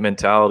leadership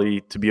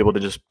mentality to be able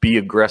to just be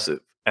aggressive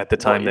at the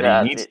time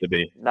that he needs to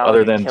be.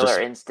 Other than killer just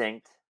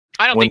instinct.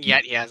 I don't think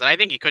yet he has it. I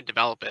think he could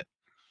develop it.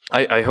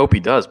 I hope he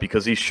does,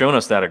 because he's shown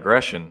us that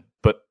aggression.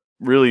 But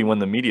really, when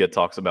the media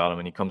talks about him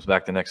and he comes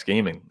back the next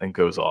game and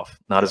goes off,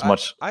 not as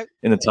much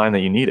in the time that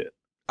you need it.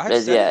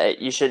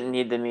 You shouldn't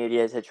need the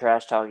media to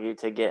trash talk you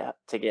to get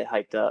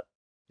hyped up.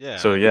 Yeah.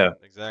 So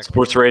exactly.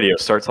 Sports radio,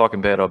 start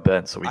talking bad about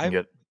Ben so we can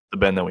get the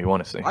Ben that we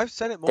want to see. I've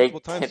said it multiple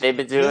times. They've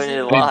been doing it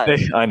a lot.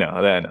 I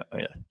know.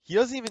 Yeah. He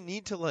doesn't even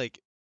need to like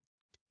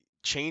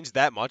change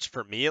that much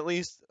for me, at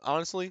least.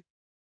 Honestly,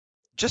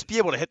 just be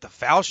able to hit the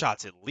foul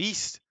shots at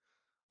least.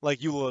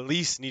 Like, you will at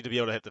least need to be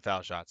able to hit the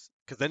foul shots,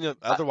 because then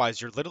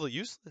otherwise you're literally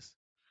useless.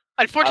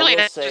 Unfortunately,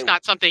 that's just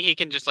not something he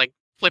can just like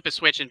flip a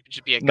switch and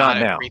just be a god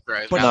at free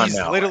throws. But he's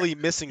literally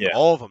missing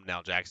all of them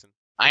now, Jackson.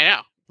 I know.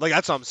 Like,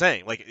 that's what I'm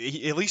saying. Like,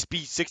 he at least be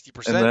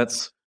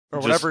 60% or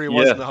whatever he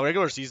was in the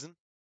regular season.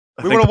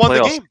 We would have won the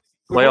game.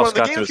 We would have won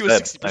the game if he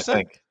was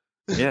 60%.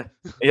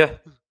 Yeah.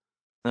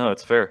 No,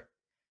 it's fair.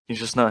 He's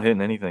just not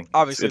hitting anything.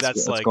 Obviously,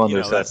 that's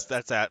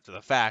after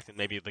the fact, and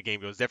maybe the game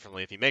goes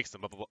differently if he makes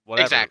them, but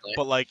whatever. Exactly.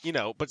 But like,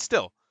 but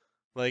still,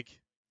 like,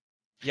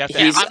 you have to.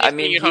 He's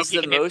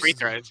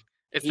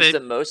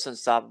the most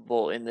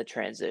unstoppable in the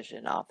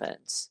transition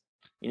offense.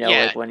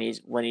 Like when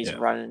he's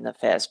running the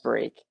fast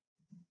break.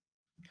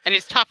 And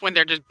it's tough when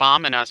they're just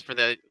bombing us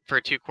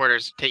for 2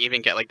 quarters to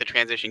even get like the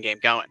transition game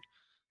going,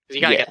 because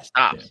you gotta get the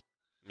stops.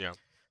 Yeah.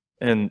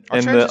 And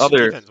the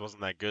other defense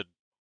wasn't that good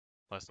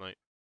last night.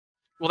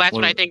 Well, that's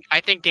what I think. I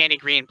think Danny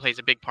Green plays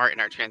a big part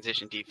in our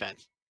transition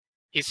defense.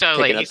 He's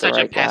he's such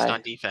a pest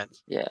on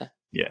defense. Yeah.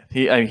 Yeah,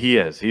 he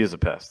is a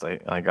pest.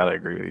 I gotta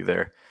agree with you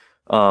there.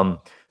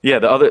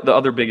 The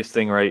other biggest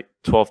thing, right?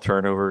 12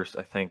 turnovers.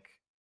 I think.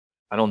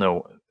 I don't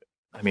know.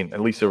 I mean,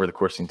 at least over the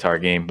course of the entire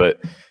game, but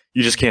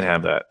you just can't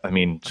have that. I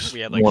mean, we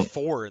had like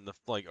 4 in the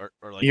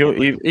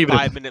even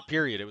 5-minute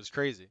period. It was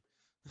crazy.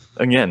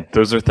 Again,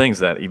 those are things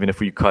that even if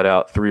we cut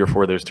out 3 or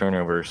 4 of those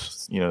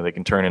turnovers, they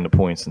can turn into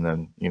points, and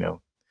then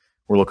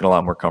we're looking a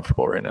lot more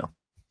comfortable right now.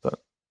 But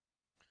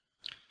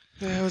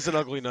yeah, it was an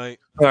ugly night.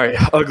 All right,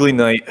 ugly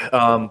night.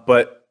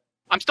 But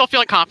I'm still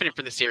feeling confident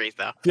for the series,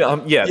 though. I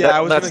was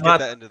going to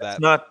get into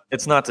that.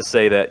 It's not to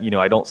say that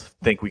I don't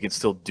think we can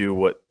still do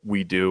what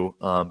we do.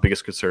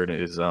 Biggest concern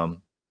is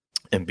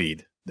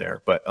Embiid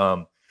there, but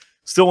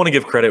still want to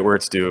give credit where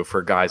it's due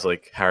for guys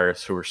like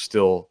Harris who are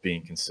still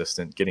being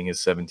consistent, getting his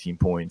 17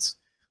 points.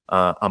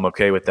 I'm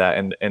okay with that,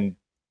 and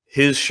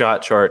his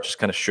shot chart just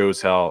kind of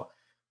shows how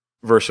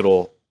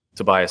versatile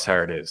Tobias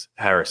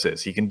Harris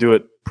is. He can do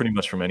it pretty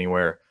much from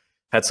anywhere.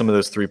 Had some of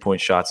those 3-point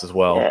shots as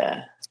well.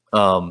 Yeah.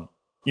 Still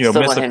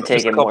want him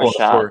taking more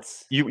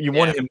shots. You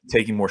want him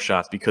taking more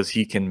shots because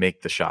he can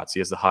make the shots. He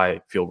has the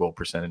high field goal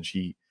percentage.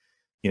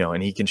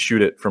 And he can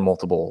shoot it from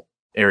multiple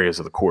areas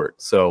of the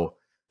court. So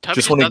Toby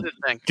just want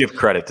to give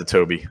credit to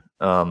Toby.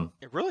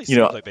 It really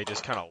seems like they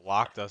just kind of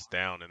locked us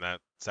down in that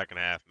second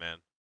half, man.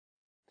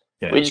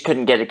 Yeah. We just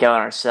couldn't get it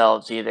going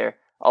ourselves either.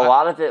 A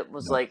lot of it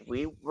was like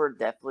we were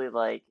definitely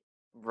like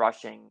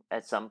rushing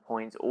at some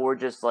points, or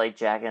just like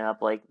jacking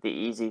up like the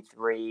easy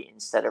 3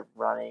 instead of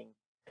running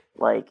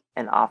like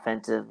an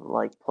offensive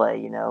like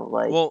play.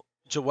 Well,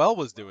 Joel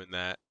was doing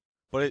that,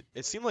 but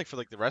it seemed like for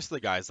like the rest of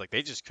the guys, like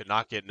they just could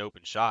not get an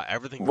open shot.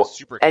 Everything was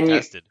super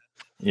contested.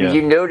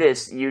 You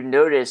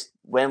noticed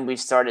when we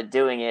started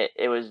doing it,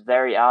 it was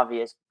very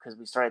obvious because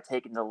we started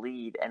taking the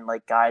lead, and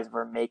like guys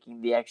were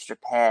making the extra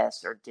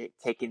pass or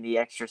taking the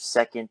extra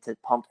second to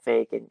pump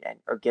fake and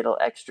or get an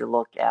extra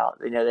look out.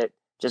 That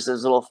just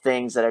those little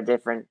things that are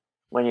different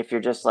if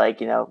you're just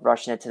like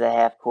rushing it to the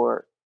half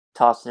court,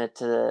 tossing it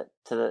to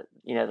the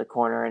the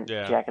corner and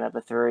jacking up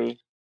a 3.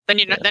 Then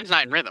then it's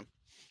not in rhythm.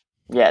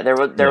 Yeah, there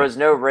was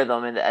no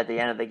rhythm at the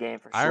end of the game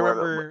for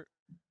sure.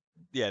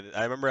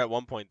 I remember at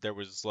one point there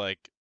was like,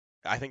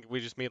 I think we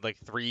just made like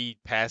 3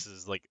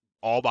 passes like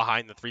all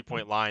behind the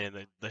 3-point line,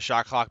 and the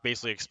shot clock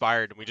basically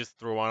expired, and we just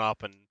threw one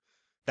up, and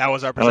That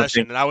was our I don't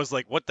possession, think- and I was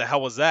like, "What the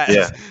hell was that?"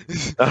 Yeah.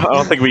 I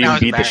don't think we That even was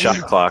beat the shot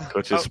embarrassing. clock,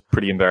 which is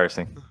pretty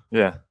embarrassing.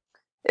 Yeah.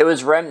 It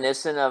was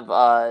reminiscent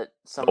of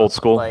some Old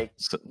school. like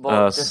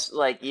just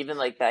like even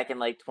like back in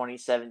like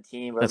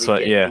 2017 where That's we what-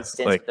 get yeah, these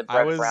stints like- with the I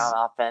Brett was- Brown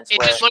offense It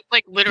where just looked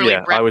like literally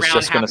Yeah, Brett I was Brown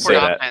just gonna half-court say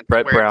that. offense.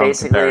 Brett where Brown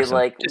basically comparison.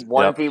 like Just-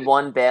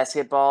 1v1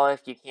 basketball.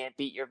 If you can't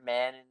beat your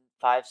man in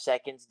 5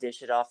 seconds,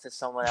 dish it off to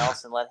someone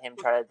else and let him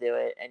try to do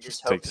it, and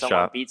just Take hope the someone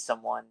shot. beats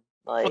someone.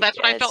 Like, that's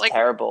what and I felt it's like-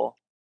 terrible.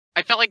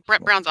 I felt like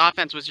Brett Brown's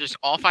offense was just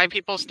all 5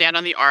 people stand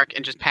on the arc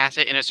and just pass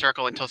it in a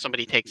circle until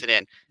somebody takes it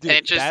in. Dude, And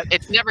it just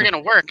it's never gonna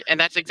work, and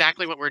that's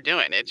exactly what we're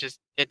doing. It just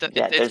it's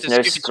Yeah, a there's stupid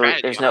no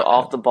strategy. there's no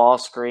off the ball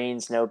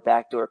screens, no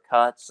backdoor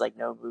cuts, like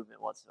no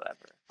movement whatsoever.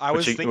 I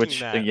was Which- thinking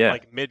which- that yeah.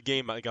 like mid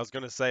game, like I was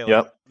gonna say, like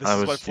Yep, this I is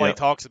what was- Flay yep.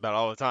 talks about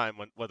all the time.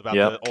 What about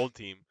Yep. the old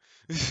team?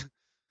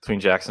 Between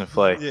Jackson and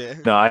Flay. Yeah.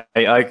 No,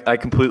 I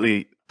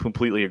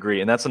completely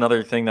agree, and that's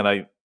another thing that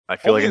I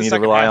feel Only like I in the need to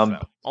second rely half, on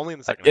though. Only in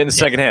the second in half. the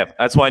second half.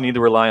 That's why I need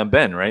to rely on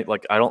Ben, right?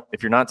 Like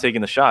if you're not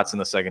taking the shots in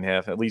the second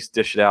half, at least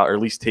dish it out or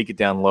at least take it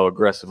down low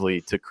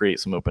aggressively to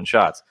create some open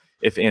shots.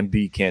 If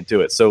Embiid can't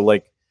do it, so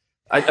like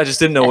I just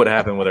didn't know what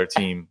happened with our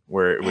team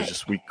where it was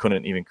just we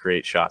couldn't even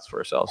create shots for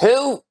ourselves.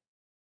 Who?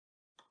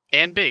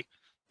 And B.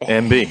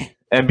 MVP.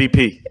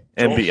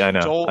 I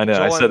know. Joel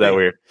I said that Embiid.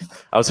 weird.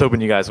 I was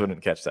hoping you guys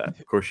wouldn't catch that.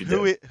 Of course you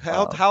did.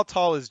 How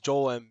tall is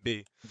Joel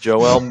Embiid?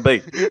 Joel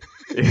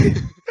Embiid.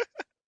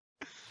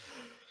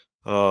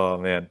 Oh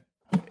man,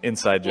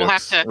 inside We'll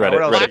have jokes. to Reddit, we'll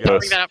have we'll Reddit have to bring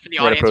post. that up for the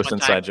Reddit audience post one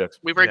inside time. jokes.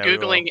 We were Yeah, we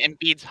will. googling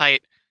Embiid's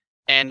height,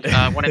 and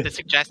one of the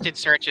suggested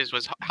searches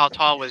was how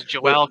tall was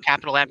Joel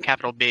capital M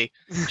capital B.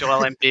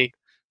 Joel Embiid.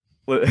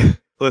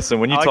 Listen,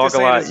 when you I like to talk a say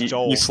it lot, as you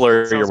Joel. slur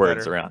your Sounds words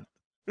better. around.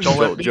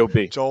 Joel Joe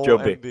B. Joel Joe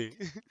B.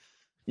 Embiid.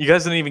 You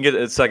guys didn't even get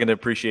a second to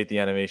appreciate the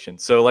animation.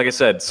 So, like I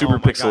said, super Oh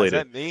my God, pixelated. is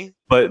that me?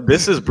 But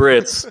this is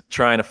Brits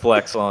trying to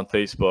flex on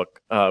Facebook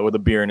with a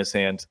beer in his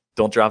hand.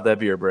 Don't drop that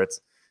beer, Brits.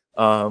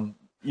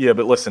 Yeah,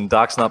 but listen,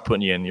 Doc's not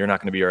putting you in. You're not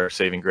going to be our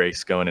saving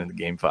grace going into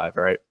Game 5.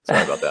 All right,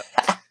 sorry about that.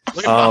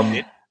 Look at Bob, Um,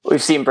 dude.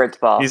 We've seen Britt's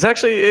ball. He's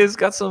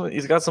got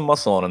some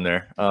muscle on him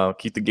there.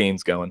 Keep the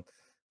games going.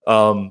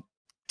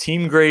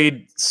 Team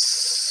grade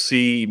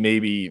C,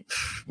 maybe.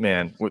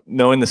 Man,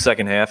 knowing the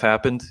second half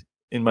happened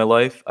in my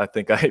life, I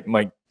think I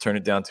might turn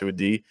it down to a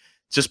D.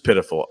 Just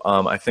pitiful.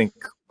 I think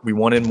we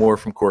wanted more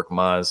from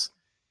Korkmaz.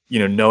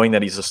 Knowing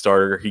that he's a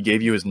starter, he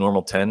gave you his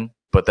normal 10,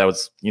 but that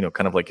was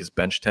kind of like his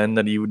bench 10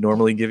 that he would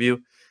normally give you.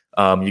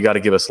 You got to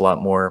give us a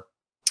lot more.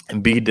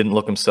 Embiid didn't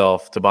look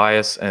himself.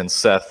 Tobias and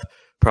Seth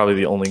probably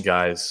the only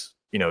guys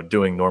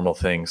doing normal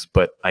things.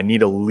 But I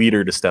need a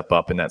leader to step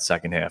up in that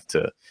second half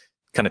to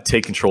kind of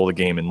take control of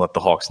the game and let the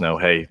Hawks know,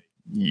 hey,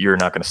 you're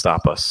not going to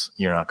stop us.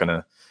 You're not going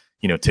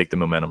to take the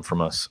momentum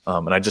from us.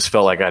 And I just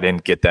felt like I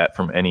didn't get that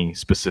from any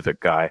specific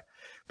guy.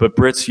 But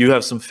Brits, you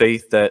have some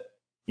faith that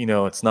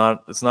it's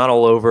not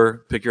all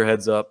over. Pick your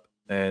heads up,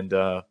 and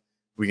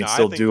we can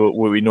still do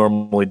what we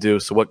normally do.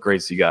 So, what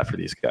grades you got for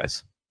these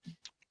guys?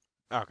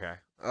 Okay.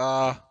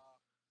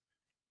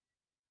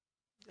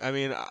 I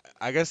mean,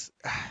 I guess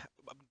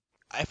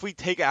if we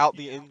take out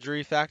the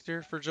injury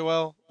factor for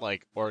Joel,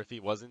 or if he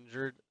was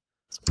injured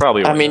It's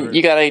probably. I mean,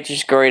 you gotta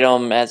just grade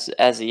him as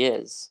he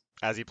is.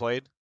 as he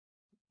played,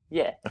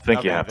 Yeah. I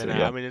think you okay, have to. then,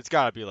 Yeah. I mean, it's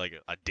got to be like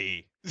a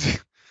D.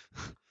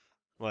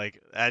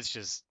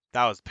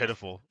 That was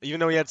pitiful. Even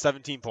though he had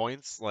 17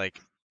 points,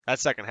 that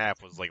second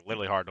half was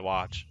literally hard to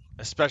watch,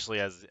 especially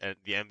as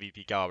the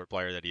MVP caliber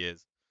player that he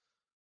is.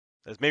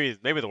 It's maybe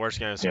the worst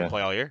game I've seen him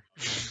play all year.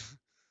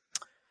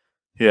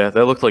 Yeah,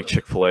 that looked like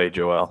Chick-fil-A,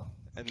 Joel.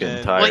 And Getting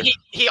then, tired. Well,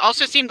 he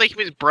also seemed like he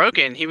was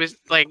broken. He was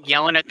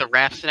yelling at the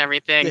refs and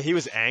everything. yeah, he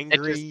was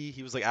angry.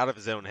 He was out of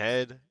his own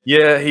head.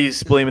 Yeah,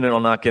 he's blaming it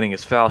on not getting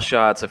his foul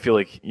shots. I feel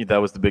like that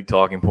was the big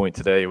talking point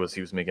today. Was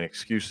he was making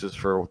excuses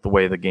for the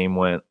way the game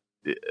went.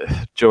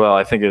 Joel,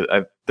 I think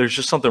there's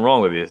just something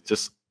wrong with you.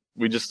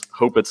 We just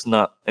hope it's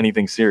not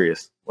anything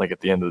serious. At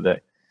the end of the day.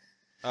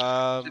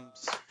 As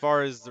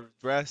far as the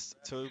rest,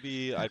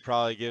 Toby, I'd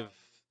probably give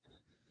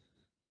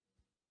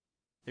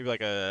maybe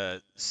a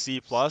C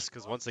plus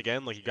because once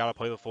again, you gotta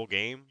play the full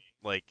game.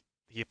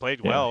 He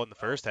played well in the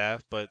first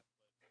half, but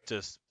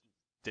just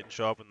didn't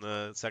show up in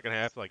the second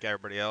half like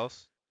everybody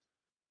else.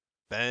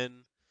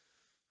 Ben,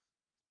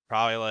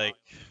 probably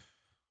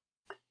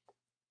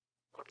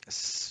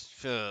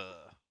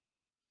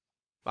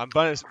I'm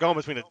going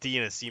between a D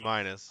and a C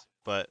minus,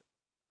 but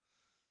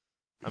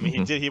I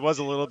mean he was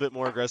a little bit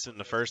more aggressive in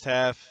the first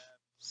half,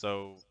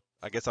 so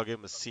I guess I'll give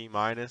him a C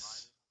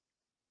minus.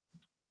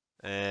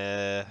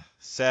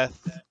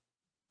 Seth,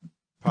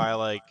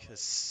 probably a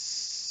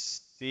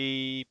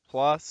C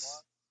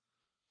plus,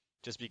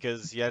 just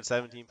because he had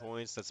 17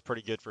 points. That's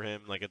pretty good for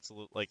him. It's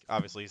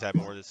obviously he's had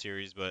more this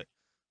series, but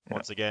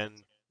once again,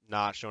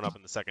 not showing up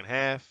in the second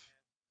half.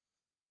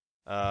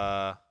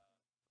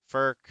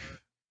 Ferk,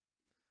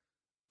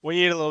 we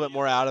need a little bit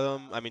more out of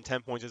him. I mean,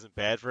 10 points isn't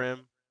bad for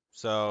him,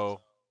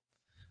 so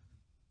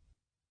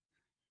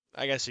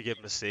I guess you give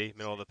him a C,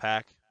 middle of the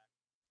pack.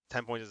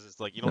 10 points is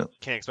like you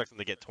can't expect him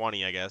to get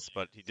 20, I guess,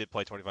 but he did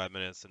play 25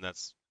 minutes, and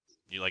that's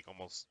like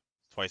almost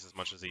twice as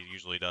much as he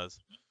usually does.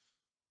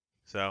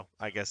 So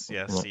I guess C,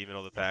 middle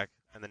of the pack,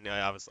 and then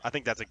I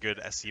think that's a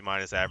good C-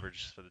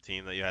 average for the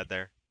team that you had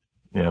there.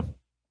 Yeah,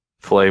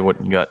 Flay,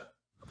 what you got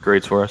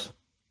grades for us?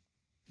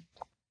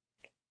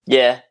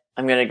 Yeah,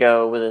 I'm gonna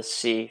go with a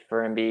C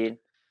for Embiid.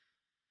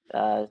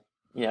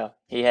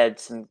 He had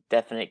some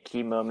definite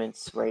key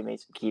moments where he made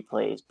some key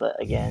plays,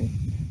 but again,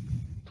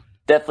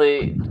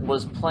 definitely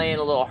was playing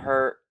a little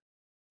hurt.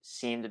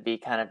 Seemed to be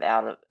kind of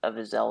out of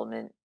his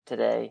element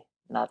today.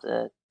 Not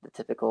the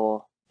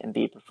typical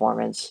Embiid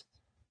performance.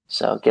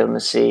 So give him a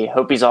C.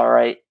 Hope he's all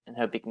right, and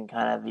hope he can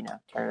kind of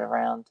turn it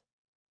around.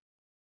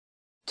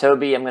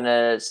 Toby, I'm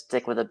gonna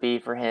stick with a B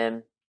for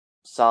him.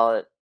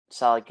 Solid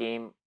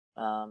game.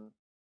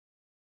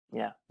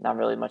 Not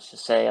really much to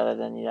say other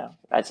than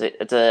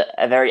it's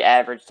a very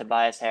average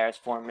Tobias Harris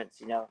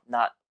performance.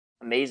 Not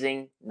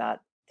amazing,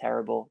 not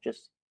terrible,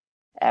 just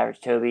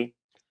average Toby.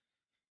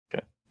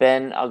 Okay.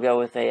 Ben, I'll go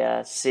with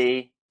a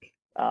C.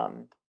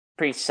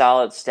 Pretty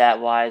solid stat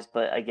wise,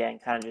 but again,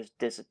 kind of just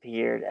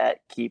disappeared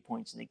at key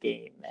points in the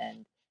game.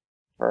 And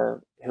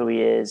for who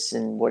he is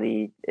and what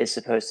he is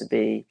supposed to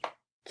be,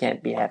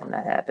 can't be having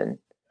that happen.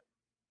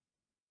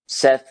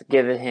 Seth,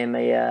 giving him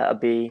a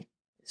B.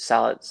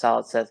 Solid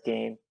Seth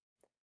game.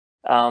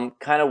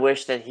 Kind of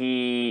wish that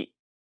he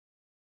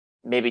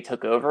maybe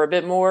took over a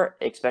bit more,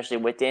 especially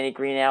with Danny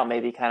Green out.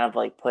 Maybe kind of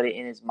like put it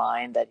in his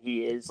mind that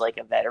he is like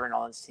a veteran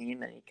on his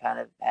team and he kind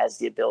of has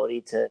the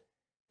ability to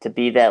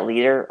be that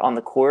leader on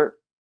the court.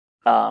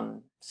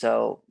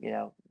 So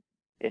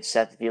if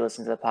Seth, if you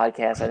listen to the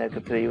podcast, I know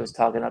Caputi was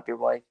talking up your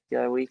wife the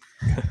other week.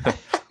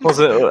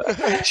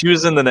 She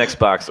was in the next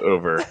box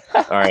over.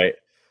 All right,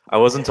 I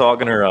wasn't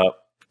talking her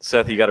up.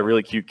 Seth, you got a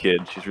really cute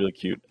kid. She's really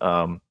cute.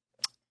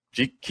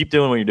 Keep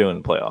doing what you're doing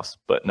in the playoffs.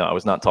 But no, I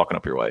was not talking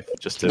up your wife,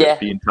 just to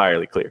be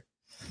entirely clear.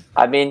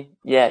 I mean,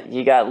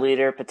 you got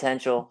leader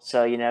potential.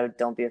 So,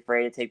 don't be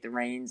afraid to take the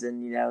reins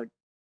and,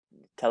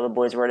 tell the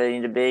boys where they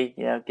need to be.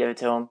 Give it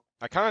to them.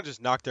 I kind of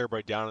just knocked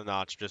everybody down a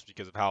notch just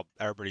because of how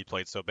everybody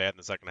played so bad in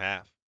the second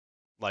half.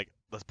 Like,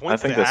 the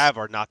points they have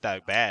are not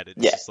that bad.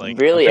 It's just like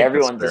really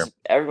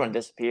everyone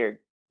disappeared.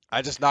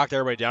 I just knocked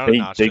everybody down a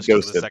notch just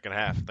because of the second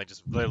half. They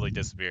just literally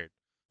disappeared.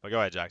 But go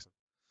ahead, Jackson.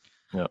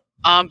 Yeah.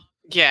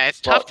 Yeah, it's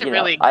tough to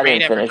really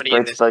grade everybody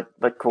in this.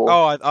 But cool.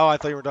 Oh, I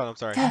thought you were done. I'm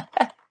sorry.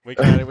 we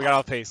got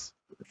off pace.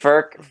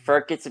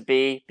 Ferk gets a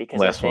B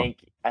because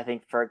I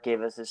think Ferk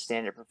gave us his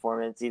standard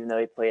performance, even though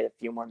he played a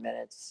few more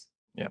minutes.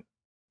 Yeah.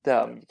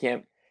 So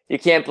you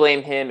can't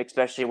blame him,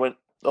 especially with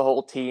the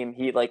whole team.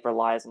 He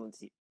relies on the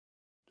team.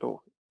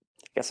 Oh,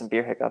 got some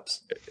beer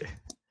hiccups.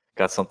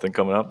 Got something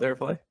coming up there,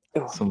 Flay?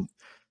 Some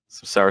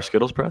sour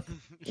Skittles breath?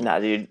 Nah,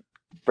 dude.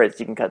 Brett,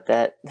 you can cut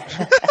that.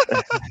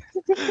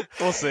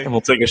 We'll see. And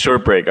we'll take a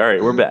short break. All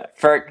right, we're back.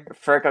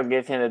 Ferk, I'll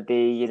give him a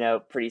B.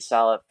 Pretty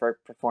solid Ferk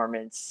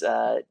performance.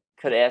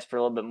 Could have asked for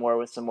a little bit more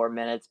with some more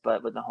minutes,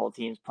 but when the whole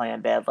team's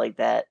playing bad like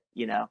that,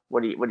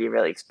 what do you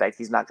really expect?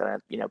 He's not gonna,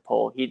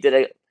 pull.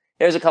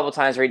 There's a couple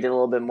times where he did a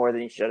little bit more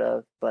than he should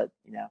have, but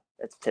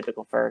that's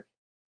typical Ferk.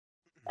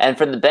 And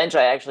for the bench,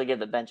 I actually give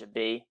the bench a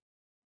B.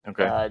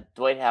 Okay.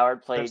 Dwight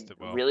Howard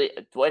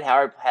Dwight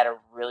Howard had a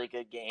really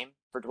good game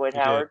for Dwight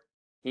Howard.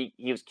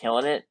 He was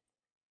killing it.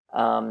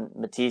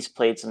 Matisse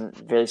played some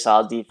really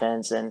solid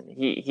defense, and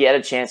he had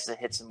a chance to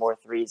hit some more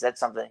threes. That's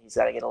something he's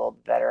got to get a little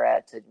bit better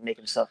at to make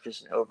himself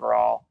just an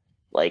overall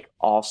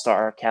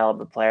all-star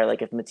caliber player.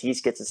 Like if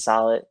Matisse gets a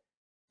solid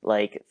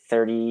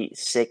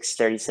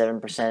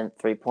 36-37%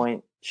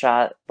 three-point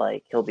shot,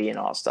 he'll be an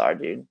all-star,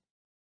 dude.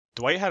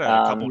 Dwight had a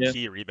couple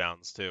key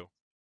rebounds too.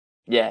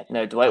 Yeah,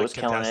 no, Dwight was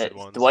killing it.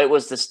 Dwight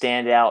was the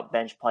standout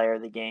bench player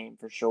of the game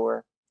for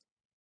sure.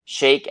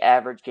 Shake,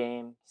 average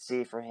game,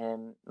 C for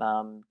him.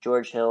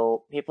 George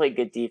Hill, he played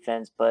good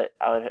defense, but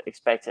I would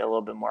expect a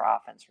little bit more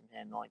offense from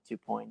him, only 2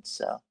 points.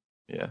 So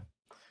yeah,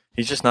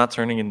 he's just not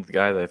turning into the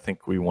guy that I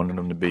think we wanted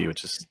him to be,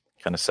 which is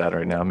kind of sad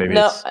right now. Maybe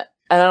I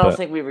don't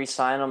think we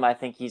re-sign him. I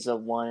think he's a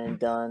one and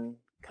done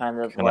kind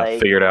of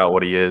figured out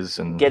what he is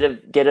and get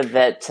a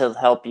vet to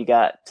help you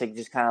to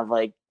just kind of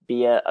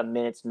be a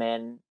minutes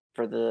man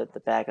for the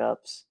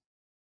backups.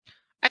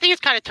 I think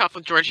it's kind of tough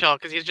with George Hill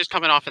because he's just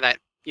coming off of that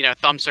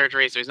thumb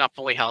surgery, so he's not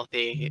fully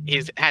healthy.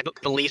 He's had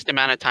the least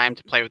amount of time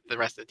to play with the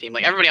rest of the team.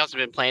 Everybody else has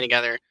been playing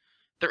together.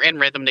 They're in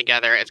rhythm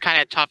together. It's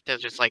kind of tough to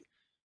just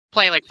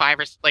play 5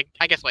 or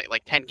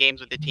 10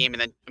 games with the team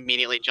and then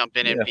immediately jump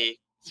in and be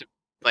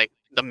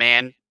the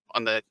man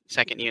on the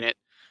second unit.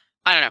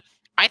 I don't know.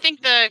 I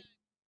think the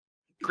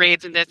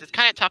grades in this is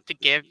kind of tough to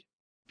give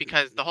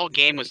because the whole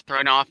game was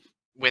thrown off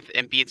with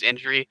Embiid's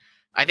injury.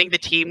 I think the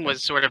team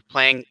was sort of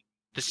playing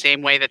the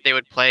same way that they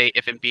would play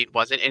if Embiid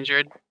wasn't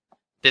injured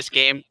this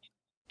game,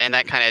 and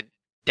that kind of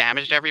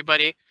damaged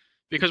everybody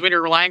because when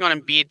you're relying on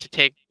Embiid to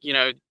take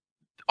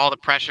all the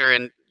pressure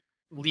and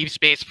leave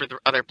space for the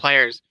other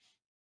players,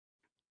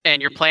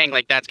 and you're playing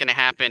like that's going to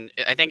happen,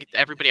 I think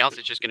everybody else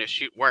is just going to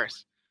shoot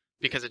worse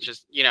because it's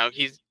just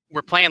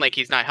we're playing like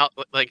he's not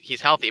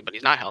healthy, but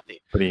he's not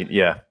healthy. But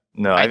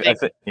No, I think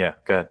yeah,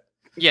 go ahead.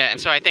 Yeah, and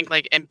so I think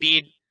like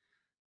Embiid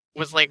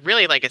was like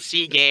really like a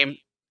C game.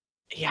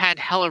 He had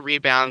hella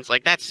rebounds.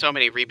 Like that's so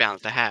many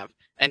rebounds to have.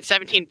 And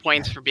 17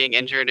 points for being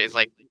injured is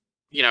like,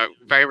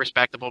 very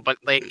respectable, but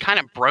they kind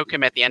of broke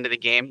him at the end of the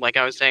game. Like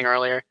I was saying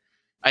earlier,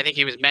 I think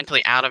he was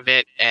mentally out of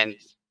it, and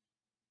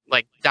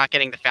like not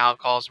getting the foul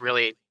calls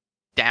really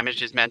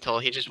damaged his mental.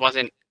 He just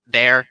wasn't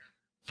there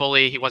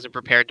fully. He wasn't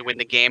prepared to win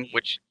the game,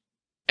 which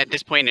at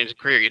this point in his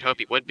career, you'd hope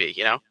he would be,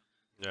 Yeah.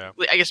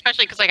 Like,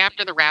 especially because like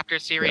after the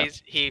Raptors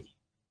series, he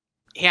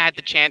had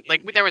the chance.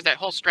 Like there was that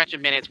whole stretch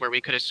of minutes where we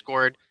could have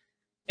scored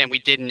and we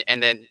didn't,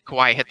 and then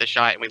Kawhi hit the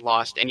shot and we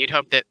lost. And you'd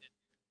hope that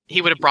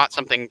he would have brought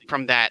something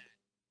from that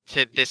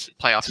to this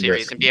playoff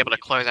series and be able to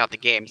close out the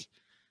games.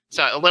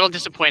 So a little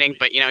disappointing,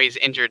 but he's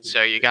injured,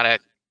 so you gotta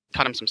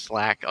cut him some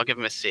slack. I'll give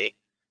him a C.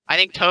 I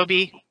think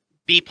Toby,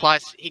 B+.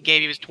 He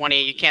gave you his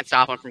 20. You can't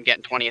stop him from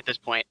getting 20 at this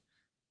point.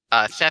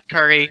 Seth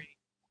Curry,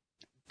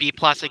 B+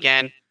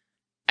 again.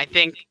 I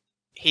think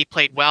he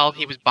played well.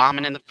 He was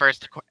bombing in the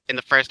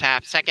first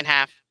half. Second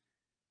half,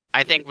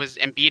 I think was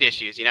Embiid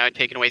issues.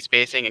 Taking away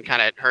spacing and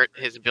kind of hurt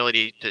his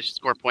ability to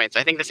score points.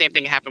 I think the same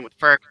thing happened with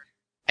Ferk.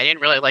 I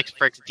didn't really like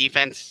Ferk's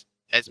defense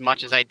as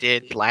much as I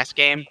did last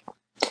game.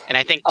 And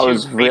I think I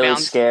was really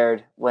rebounds.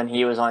 scared when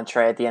he was on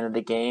Trey at the end of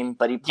the game,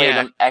 but he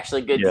played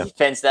actually good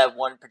defense that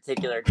one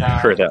particular time.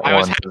 I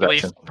was happily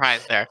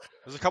surprised there.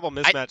 There's a couple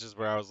mismatches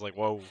where I was like,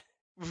 whoa.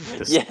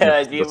 This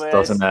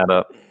doesn't add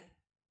up.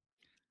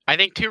 I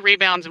think 2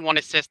 rebounds and 1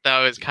 assist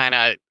though is kind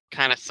of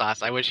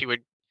sus. I wish he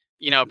would,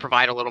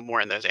 provide a little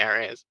more in those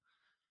areas.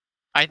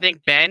 I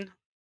think Ben,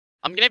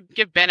 I'm gonna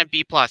give Ben a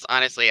B+.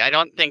 Honestly, I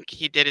don't think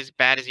he did as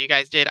bad as you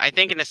guys did. I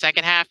think in the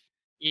second half,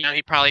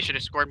 he probably should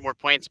have scored more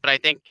points. But I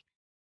think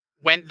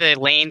when the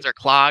lanes are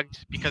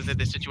clogged because of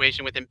the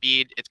situation with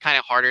Embiid, it's kind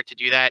of harder to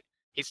do that.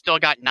 He's still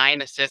got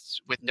 9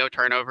 assists with no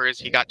turnovers.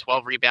 He got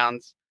 12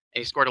 rebounds and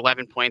he scored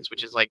 11 points,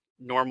 which is like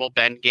normal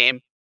Ben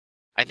game.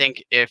 I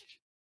think if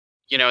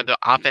the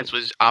offense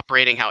was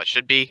operating how it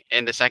should be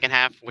in the second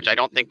half, which I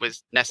don't think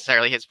was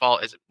necessarily his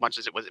fault as much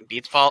as it was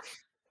Embiid's fault,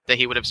 that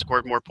he would have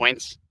scored more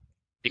points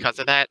because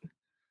of that.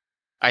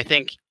 I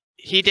think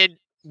he did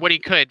what he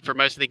could for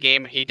most of the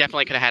game. He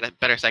definitely could have had a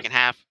better second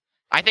half.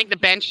 I think the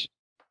bench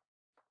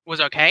was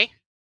okay.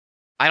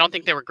 I don't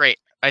think they were great.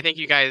 I think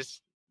you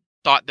guys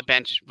thought the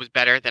bench was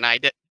better than I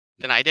did.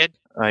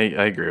 I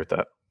agree with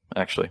that,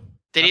 actually.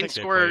 They didn't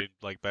score. They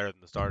played better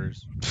than the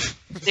starters.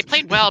 They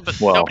played well, but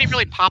nobody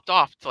really popped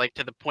off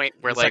to the point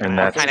where we kind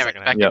of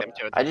expected them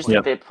to. I just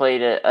think they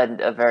played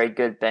a very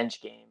good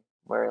bench game.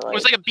 Where it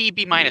was like a B-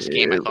 game. I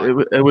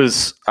thought it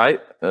was. I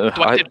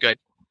did good.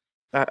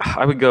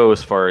 I would go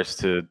as far as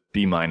to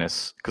B-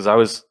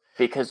 because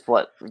because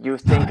what you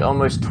think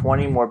almost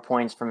 20 more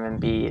points from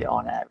Embiid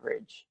on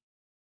average.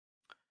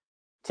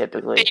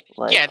 Typically,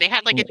 they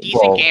had like a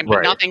decent game,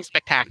 but nothing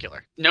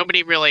spectacular.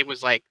 Nobody really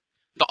was like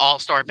the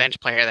all-star bench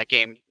player that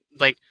game.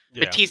 Like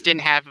Matisse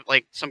didn't have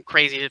like some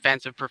crazy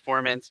defensive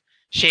performance.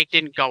 Shake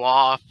didn't go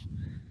off.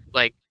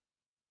 Like,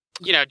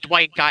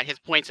 Dwight got his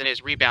points and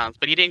his rebounds,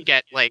 but he didn't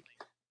get like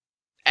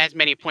as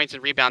many points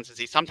and rebounds as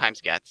he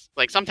sometimes gets.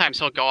 Like sometimes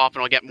he'll go off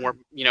and he'll get more,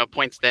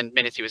 points than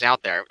minutes he was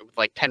out there with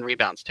like 10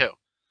 rebounds too.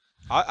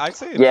 I'd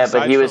say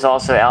but he was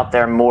also out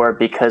there more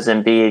because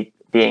Embiid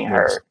being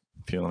hurt.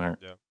 Feeling hurt.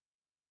 Yeah.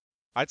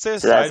 I'd say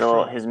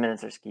his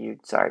minutes are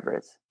skewed. Sorry,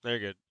 Brits. Very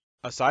good.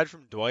 Aside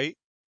from Dwight,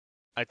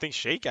 I think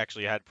Shake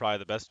actually had probably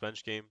the best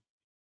bench game.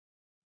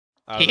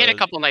 He hit a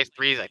couple nice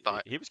threes, I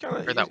thought. He was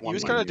kind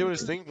of doing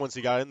his thing once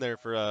he got in there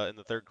for in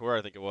the third quarter,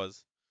 I think it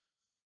was.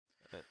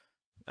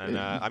 And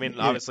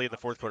obviously in the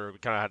fourth quarter we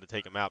kind of had to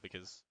take him out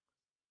because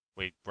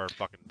we were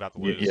fucking about to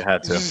lose. You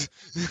had to.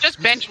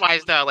 Just bench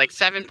wise though, like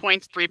 7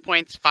 points, 3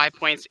 points, 5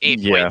 points,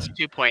 8 points,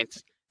 2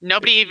 points.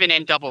 Nobody even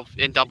in double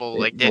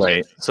like digits.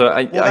 Right. So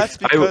I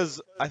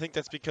think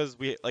that's because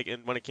we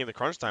when it came to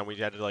crunch time we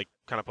had to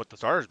kind of put the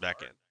starters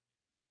back in.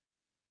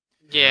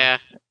 Yeah.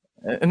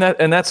 And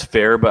that's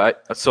fair,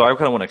 but I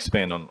kind of want to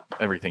expand on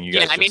everything you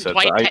guys just said.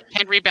 Dwight,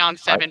 10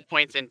 rebounds, 7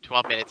 points in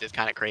 12 minutes is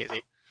kind of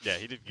crazy. Yeah,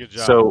 he did a good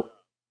job. So,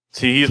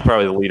 he's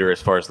probably the leader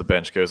as far as the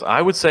bench goes.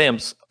 I would say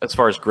as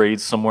far as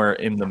grades, somewhere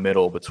in the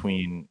middle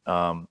between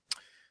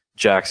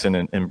Jackson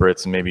and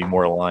Brits, and maybe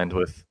more aligned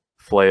with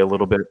Flay a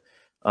little bit.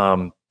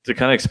 To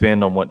kind of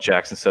expand on what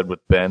Jackson said with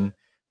Ben,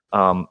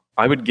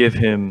 I would give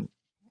him,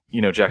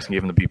 Jackson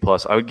gave him the B+.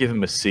 I would give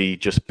him a C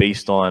just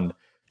based on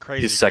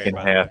his second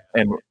half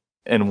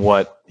and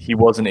what he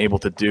wasn't able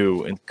to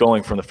do and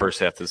going from the first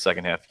half to the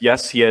second half.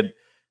 Yes, he had,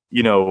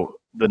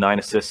 the 9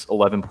 assists,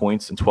 11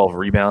 points, and 12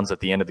 rebounds at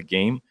the end of the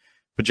game.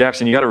 But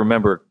Jackson, you got to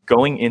remember,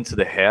 going into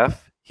the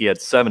half, he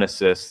had 7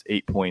 assists,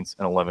 8 points,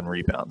 and 11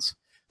 rebounds.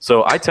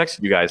 So I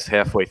texted you guys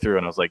halfway through,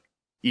 and I was like,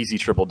 easy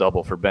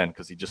triple-double for Ben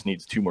because he just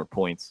needs 2 more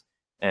points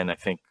and I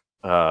think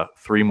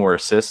 3 more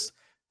assists.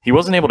 He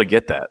wasn't able to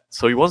get that.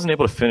 So he wasn't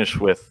able to finish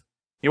with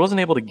 – he wasn't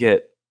able to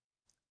get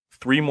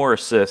 3 more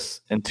assists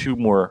and 2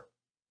 more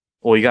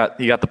 – well, he got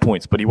the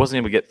points, but he wasn't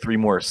able to get 3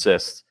 more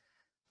assists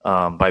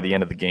by the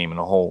end of the game in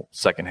the whole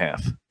second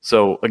half.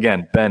 So,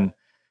 again, Ben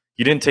 –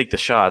 you didn't take the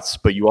shots,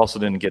 but you also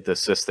didn't get the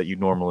assists that you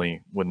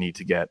normally would need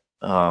to get.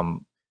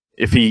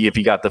 If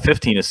he got the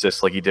 15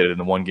 assists like he did in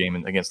the one game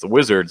against the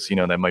Wizards,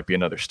 that might be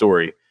another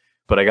story.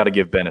 But I got to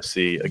give Ben a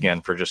C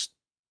again for just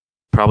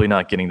probably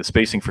not getting the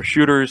spacing for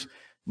shooters,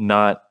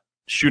 not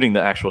shooting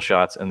the actual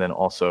shots, and then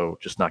also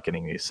just not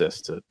getting the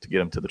assists to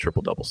get him to the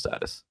triple-double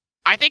status.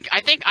 I think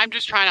I'm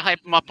just trying to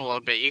hype him up a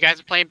little bit. You guys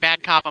are playing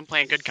bad cop. I'm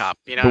playing good cop.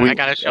 I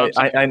gotta show him.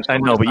 I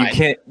know, but you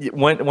can't.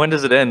 When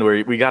does it end?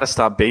 Where we got to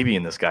stop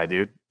babying this guy,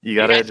 dude? You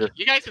guys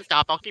can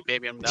stop. I'll keep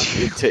babying him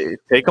though.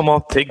 Take him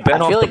off. Take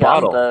Ben off the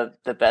bottle. I'm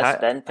the best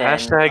Ben fan.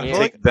 Hashtag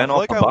take Ben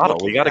off the bottle.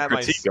 We got to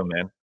critique him,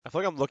 man. I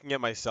feel like I'm looking at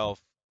myself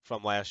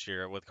from last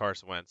year with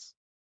Carson Wentz.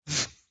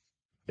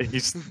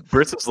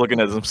 Brits is looking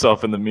at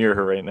himself in the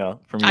mirror right now.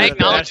 I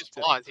acknowledge his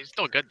flaws. He's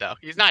still good though.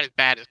 He's not as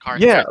bad as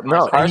Carson. Yeah,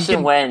 no,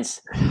 Carson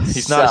Wentz.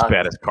 He's not as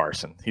bad as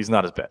Carson. He's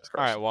not as bad as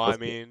Carson. All right,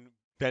 well,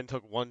 Ben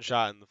took one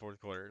shot in the fourth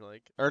quarter,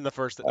 or in the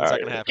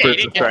second half. Yeah,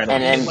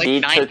 and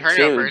Embiid took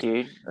turnovers.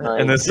 2, dude.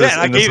 And this is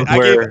I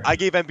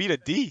gave Embiid a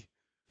D.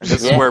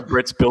 This is where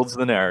Brits builds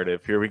the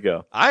narrative. Here we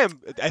go.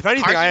 If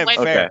anything, I am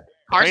fair.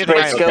 Carson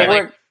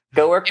Wentz,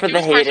 go work for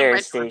the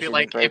haters station. Be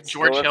like if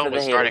George Hill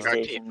was starting our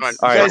team. You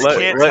guys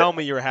can't tell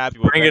me you were happy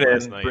with Ben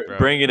last night, bro.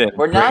 Bring it in.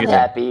 We're not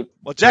happy.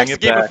 Well, Jackson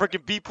gave a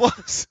freaking B+.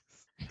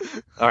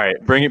 All right,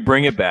 bring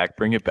it back.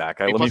 Bring it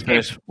back. Let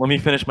me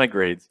finish my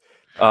grades.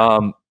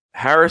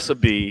 Harris a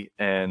B,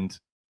 and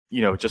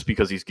just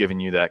because he's given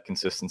you that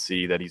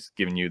consistency that he's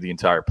given you the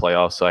entire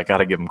playoffs, so I got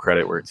to give him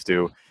credit where it's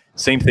due.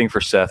 Same thing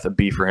for Seth, a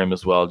B for him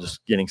as well,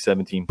 just getting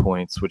 17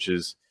 points, which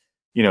is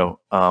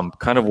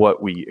kind of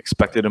what we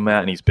expected him at,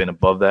 and he's been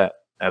above that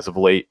as of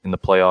late in the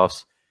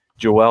playoffs.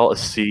 Joel a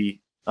C,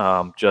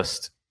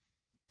 just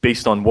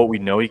based on what we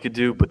know he could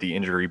do, but the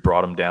injury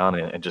brought him down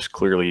and just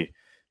clearly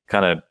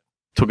kind of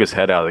took his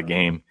head out of the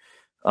game.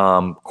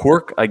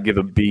 Cork, I give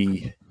a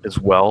B as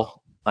well.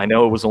 I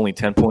know it was only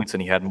 10 points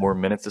and he had more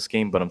minutes this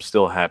game, but I'm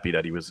still happy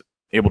that he was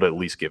able to at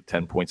least give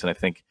 10 points, and I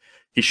think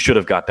he should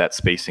have got that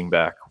spacing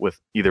back with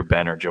either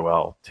Ben or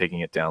Joel taking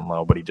it down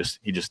low, but he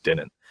just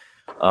didn't.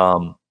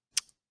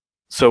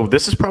 So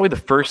this is probably the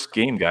first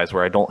game, guys,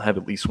 where I don't have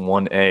at least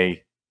one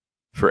A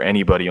for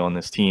anybody on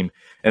this team.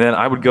 And then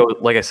I would go,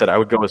 like I said, I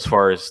would go as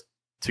far as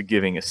to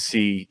giving a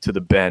C to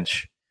the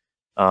bench,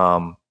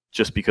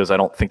 just because I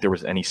don't think there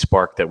was any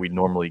spark that we'd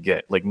normally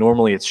get. Like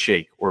normally it's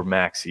Shake or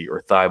Maxey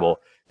or Thibault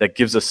that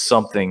gives us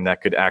something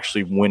that could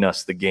actually win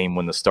us the game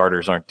when the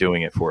starters aren't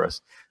doing it for us.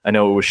 I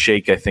know it was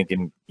Shake, I think,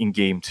 in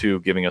game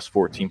 2, giving us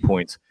 14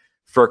 points.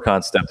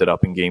 Furkan stepped it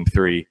up in game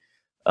 3.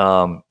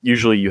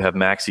 Usually you have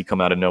Maxey come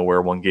out of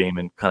nowhere one game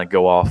and kind of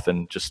go off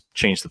and just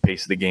change the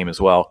pace of the game as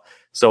well.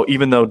 So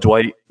even though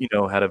Dwight,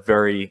 had a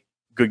very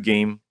good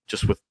game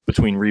just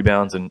between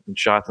rebounds and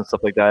shots and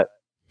stuff like that,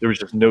 there was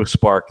just no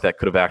spark that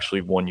could have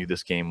actually won you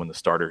this game when the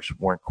starters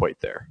weren't quite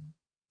there.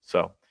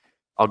 So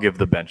I'll give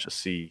the bench a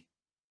C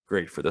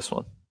grade for this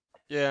one.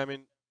 Yeah, I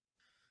mean,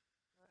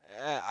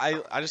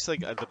 I just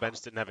think the bench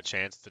didn't have a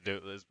chance to do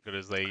it as good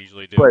as they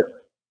usually do. But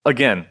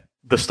again,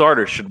 the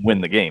starters should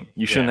win the game.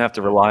 You shouldn't have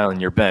to rely on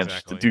your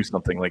bench to do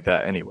something like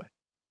that anyway.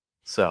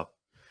 So,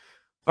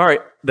 all right,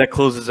 that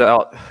closes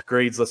out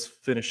grades. Let's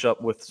finish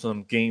up with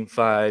some Game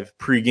 5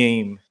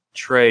 pregame.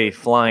 Trey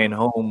flying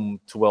home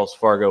to Wells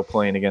Fargo,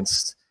 playing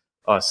against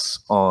us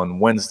on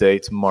Wednesday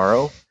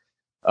tomorrow.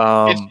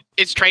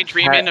 Is Trey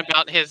dreaming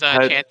about his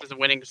chances of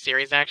winning the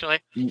series, actually?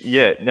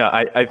 Yeah, no,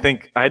 I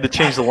think I had to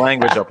change the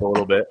language up a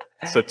little bit.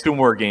 So 2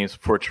 more games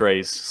before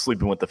Trey's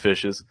sleeping with the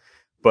fishes.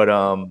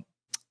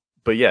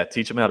 But yeah,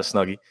 teach him how to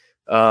snuggie.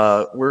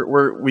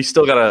 We're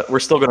still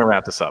gonna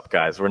wrap this up,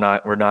 guys. We're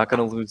not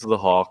gonna lose to the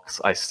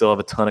Hawks. I still have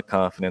a ton of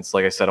confidence.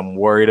 Like I said, I'm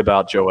worried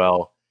about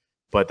Joel,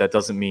 but that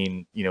doesn't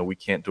mean we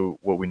can't do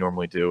what we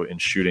normally do in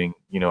shooting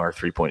our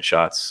 3-point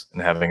shots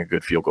and having a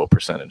good field goal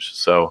percentage.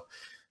 So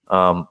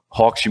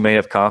Hawks, you may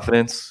have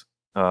confidence.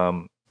 Let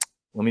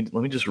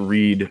me just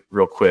read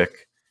real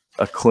quick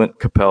a Clint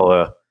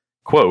Capella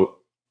quote.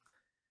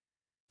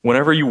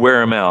 Whenever you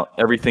wear him out,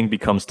 everything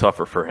becomes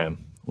tougher for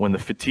him. When the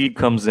fatigue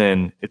comes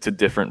in, it's a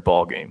different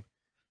ball game.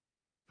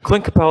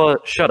 Clint Capella,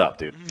 shut up,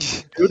 dude.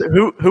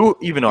 Who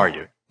even are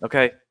you?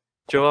 Okay,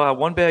 Joel had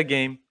one bad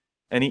game,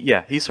 and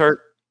he's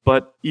hurt.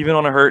 But even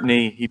on a hurt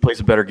knee, he plays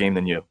a better game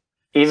than you.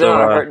 Even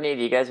on a hurt knee,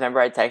 do you guys remember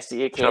I texted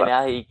you? Came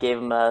out, he gave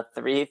him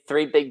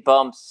three big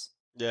bumps.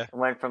 Yeah,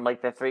 and went from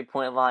like the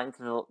 3-point line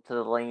to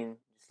the lane.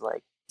 It's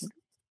like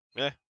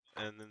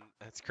and then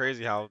it's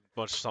crazy how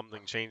much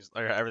something changed,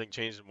 or everything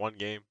changed in one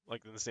game,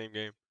 like in the same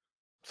game.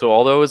 So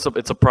although it's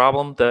a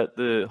problem that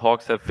the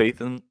Hawks have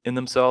faith in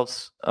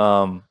themselves,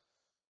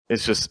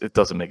 it's just it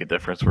doesn't make a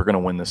difference. We're going to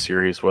win this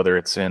series, whether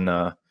it's in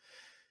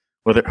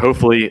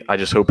hopefully I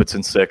just hope it's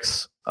in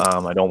 6.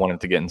 I don't want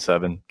it to get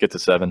to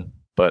 7,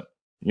 but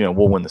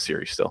we'll win the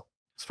series still,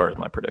 as far as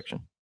my prediction.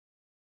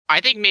 I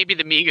think maybe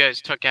the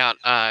Migos took out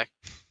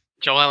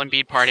Joel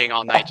Embiid partying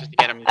all night just to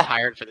get him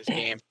tired for this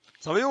game.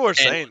 Some people were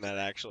saying that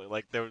actually,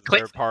 like they're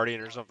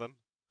partying or something.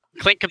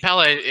 Clint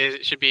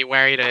Capella should be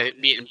wary to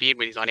meet Embiid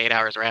when he's on 8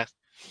 hours rest.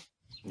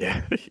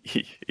 Yeah,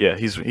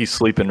 he's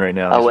sleeping right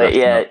now. Oh He's wait,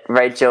 resting yeah, up.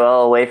 right,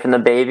 Joel, away from the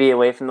baby,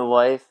 away from the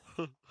wife.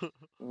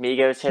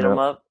 Migos hit him Yep.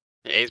 up.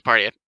 Yeah, he's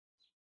partying.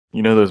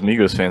 You know those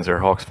Migos fans are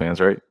Hawks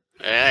fans, right?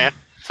 Yeah.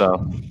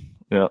 So,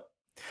 yeah.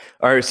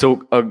 All right, so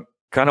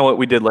kind of what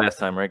we did last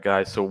time, right,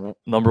 guys? So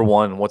number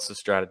one, what's the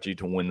strategy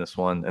to win this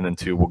one? And then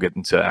two, we'll get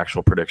into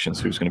actual predictions,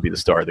 who's going to be the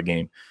star of the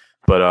game.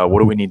 But what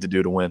do we need to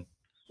do to win?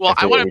 Well, I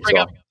after what want to we bring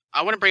saw? up.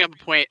 I want to bring up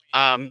a point.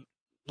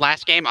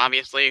 Last game,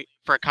 obviously,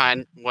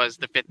 Furkan was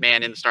the fifth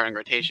man in the starting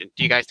rotation.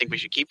 Do you guys think we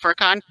should keep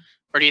Furkan,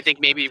 or do you think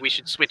maybe we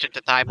should switch it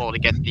to Thibault to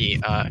get the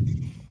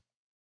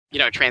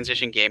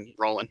transition game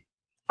rolling?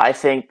 I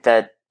think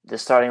that the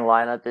starting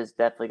lineup is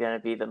definitely going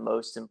to be the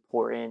most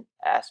important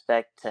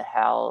aspect to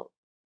how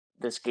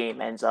this game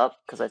ends up,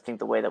 because I think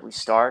the way that we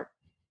start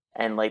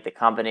and like the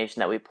combination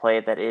that we play,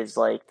 that is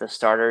like the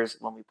starters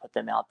when we put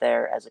them out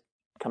there as a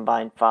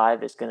combined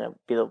five, is going to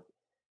be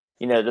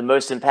the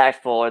most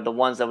impactful, or the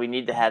ones that we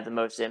need to have the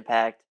most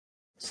impact.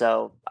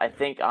 So I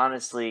think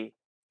honestly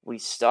we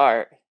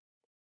start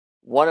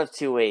one of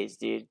two ways,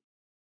 dude.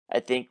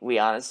 I think we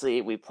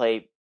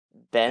play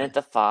Ben at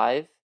the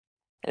 5,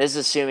 and this is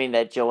assuming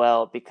that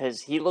Joel,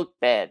 because he looked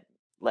bad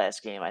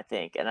last game, I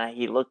think, and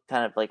he looked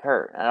kind of like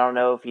hurt. I don't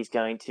know if he's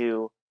going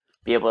to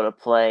be able to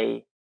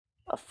play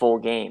a full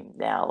game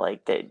now.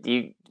 Like,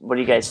 what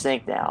do you guys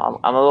think now?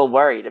 I'm a little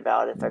worried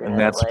about if they're gonna. And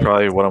that's like,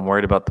 probably what I'm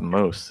worried about the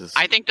most. Is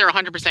I think they're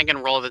 100% going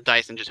to roll the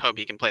dice and just hope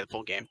he can play the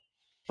full game.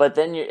 But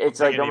then it's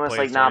like thinking he almost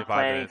plays like not 35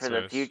 planning minutes for the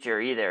or s-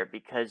 future either,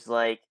 because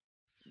like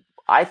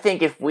I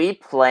think if we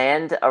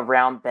planned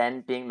around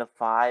Ben being the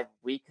 5,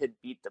 we could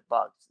beat the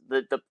Bucks.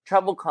 The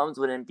trouble comes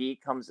when Embiid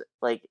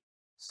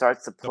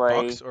starts to the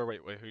play. Bucks or wait,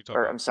 who are you talking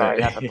Or about? I'm sorry,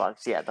 not the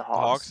Bucks. Yeah, the Hawks.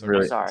 Hawks? I'm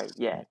Really, sorry.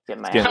 Yeah, get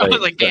my getting I was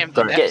late. like, damn,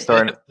 Start- that's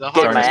starting- the get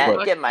starting to Hawks.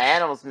 split. get my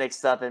animals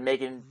mixed up and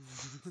making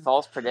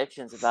false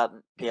predictions about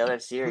the other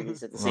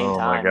series at the same Oh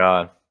time. my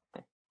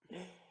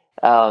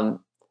god!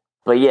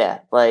 But yeah,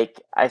 like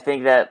I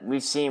think that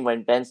we've seen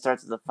when Ben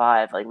starts at the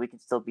 5, like we can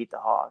still beat the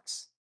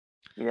Hawks.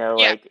 Yeah.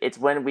 Like it's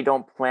when we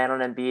don't plan on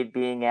Embiid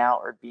being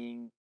out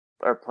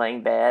or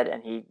playing bad,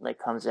 and he like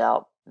comes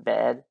out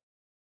bad,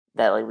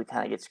 that like we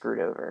kind of get screwed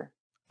over.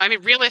 I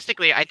mean,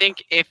 realistically, I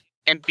think if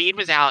Embiid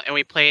was out and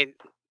we played,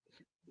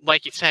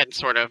 like you said,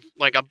 sort of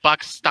like a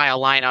Bucks style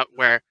lineup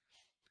where,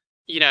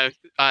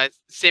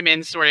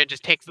 Simmons sort of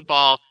just takes the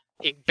ball,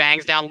 he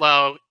bangs down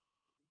low,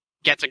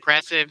 gets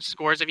aggressive,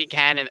 scores if he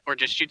can, or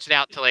just shoots it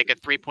out to like a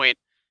 3-point,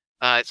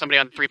 somebody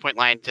on the 3-point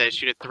line to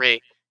shoot a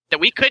 3, that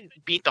we could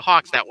beat the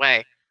Hawks that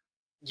way.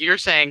 You're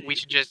saying we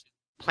should just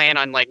plan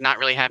on like not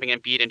really having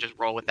Embiid and just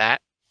roll with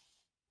that?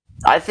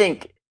 I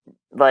think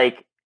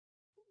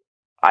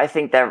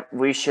that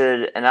we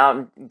should, and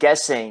I'm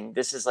guessing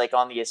this is like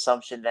on the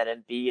assumption that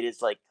Embiid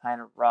is like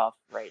kind of rough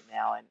right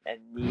now and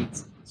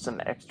needs some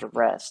extra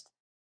rest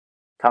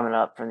coming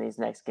up from these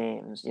next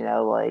games.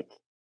 I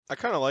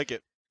kind of like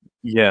it.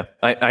 Yeah,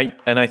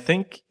 I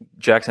think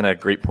Jackson had a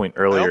great point I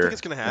earlier. don't think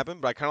it's gonna happen,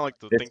 but I kind of like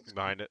the thinking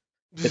behind it.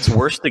 It's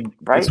worse to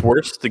Right? It's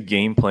worse to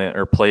game plan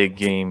or play a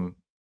game,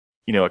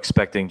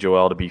 expecting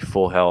Joel to be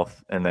full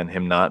health and then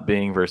him not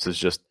being, versus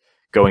just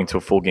going to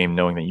a full game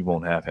knowing that you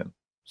won't have him.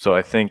 So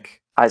I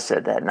think I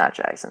said that, not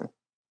Jackson.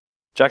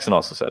 Jackson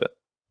also said it,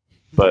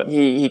 but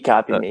He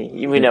copied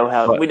me. We know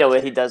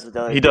what he does with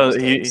other he does.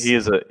 people's takes.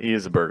 He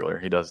is a burglar.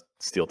 He does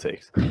steal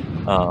takes.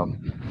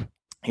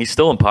 He's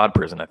still in pod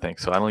prison, I think.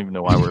 So I don't even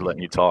know why we're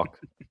letting you talk.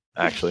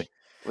 Actually,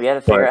 We had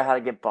to figure out how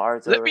to get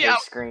bars Let over me his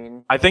out.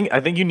 screen. I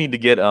think you need to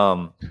get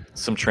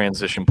some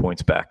transition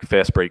points back,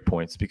 fast break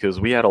points, because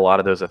we had a lot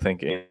of those, I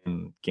think,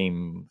 in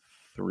game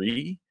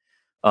 3.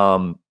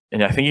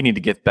 And I think you need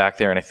to get back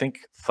there, and I think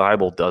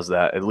Thibault does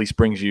that. At least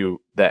brings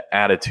you that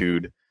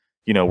attitude,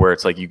 where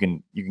it's like you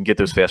can get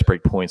those fast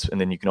break points,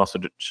 and then you can also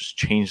just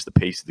change the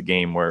pace of the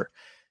game, where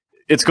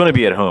it's going to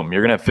be at home.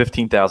 You're going to have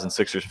 15,000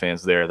 Sixers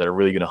fans there that are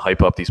really going to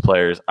hype up these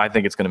players. I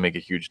think it's going to make a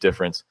huge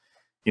difference.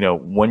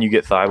 When you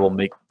get Thibault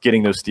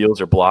getting those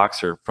steals or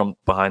blocks or from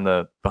behind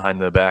the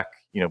back,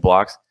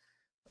 blocks,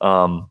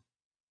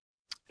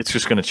 it's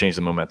just going to change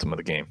the momentum of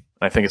the game.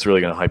 I think it's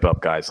really going to hype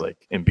up guys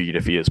like Embiid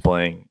if he is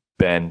playing,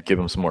 Ben, give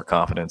him some more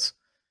confidence.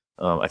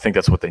 I think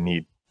that's what they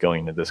need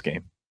going into this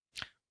game.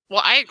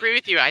 Well, I agree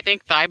with you. I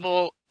think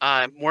Thibault,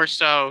 more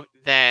so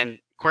than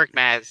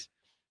Korkmaz,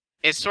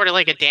 is sort of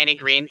like a Danny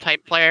Green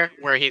type player,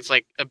 where he's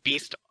like a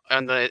beast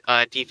on the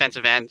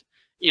defensive end.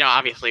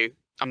 Obviously,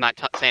 I'm not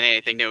saying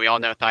anything new. We all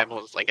know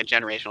Thibault is like a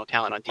generational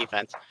talent on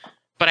defense.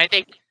 But I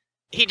think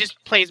he just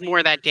plays more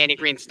of that Danny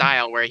Green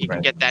style, where he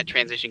can get that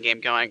transition game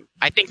going.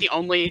 I think the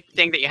only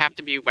thing that you have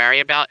to be wary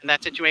about in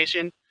that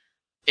situation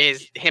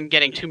is him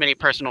getting too many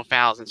personal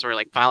fouls and sort of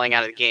like fouling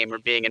out of the game or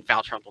being in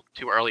foul trouble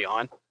too early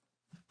on.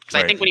 Because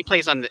I think when he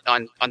plays on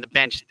the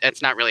bench,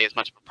 that's not really as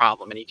much of a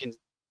problem, and you can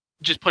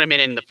just put him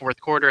in the fourth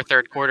quarter,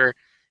 third quarter,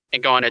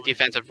 and go on a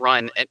defensive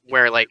run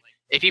where, like,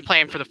 if you play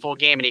him for the full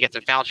game and he gets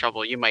in foul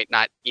trouble, you might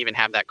not even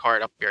have that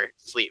card up your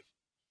sleeve.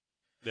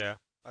 Yeah,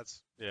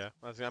 that's a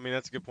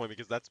good point,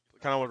 because that's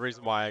kind of one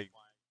reason why I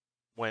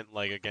went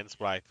like against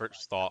what I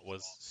first thought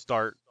was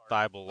start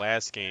Thibault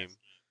last game,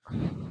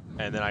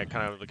 And then I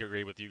kind of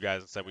agree with you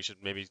guys and said we should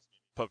maybe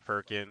put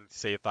Perk in,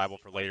 save Thibault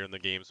for later in the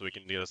game so we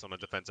can get us on a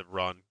defensive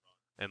run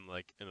and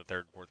like in the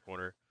third and fourth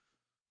quarter.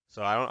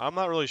 So I'm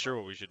not really sure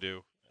what we should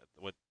do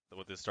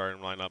with this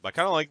starting lineup. I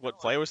kind of like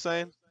what Flay was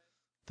saying.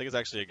 I think it's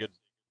actually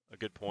a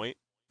good point.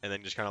 And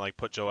then just kind of like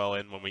put Joel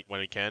in when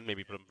we can,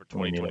 maybe put him for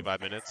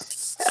 25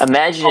 minutes.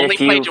 Imagine Only if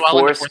play you Joel in the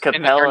force fourth,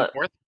 in the third Capella. and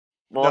fourth?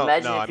 Well, No,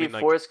 imagine no, if I you mean,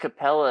 like- force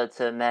Capella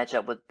to match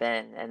up with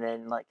Ben, and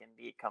then like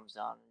Embiid comes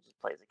on and just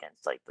plays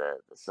against like the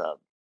sub.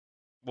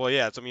 Well,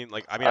 yeah. It's, I mean,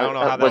 I don't know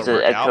how that was would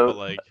it work a out, co- but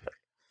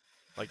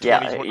like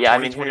Yeah, 20, I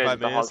mean, who knows 25 if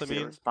the minutes. Hawks I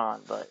mean,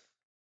 respond, but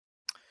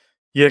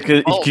Yeah,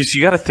 because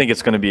you got to think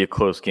it's going to be a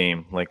close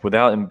game. Like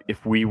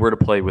if we were to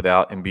play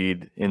without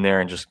Embiid in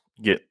there and just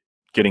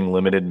getting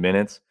limited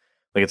minutes,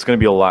 like it's going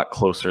to be a lot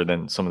closer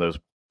than some of those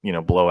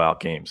blowout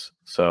games.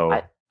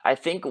 So I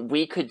think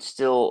we could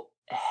still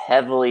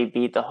heavily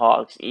beat the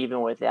Hawks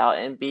even without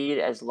Embiid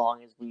as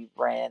long as we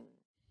ran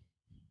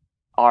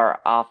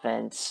our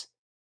offense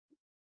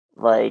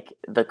like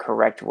the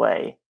correct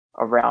way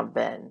around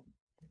Ben.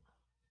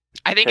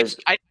 I think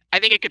I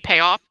think it could pay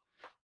off,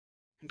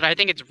 but I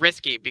think it's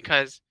risky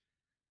because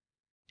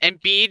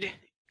Embiid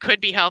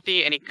could be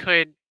healthy and he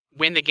could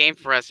win the game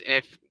for us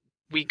if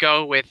we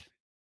go with,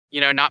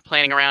 not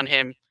planning around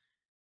him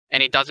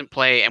and he doesn't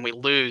play and we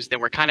lose, then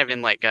we're kind of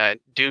in like a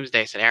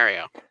doomsday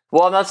scenario.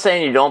 Well, I'm not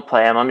saying you don't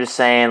play him. I'm just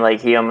saying like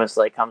he almost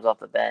like comes off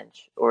the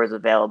bench or is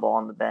available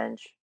on the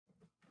bench.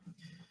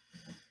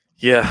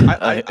 yeah,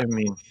 I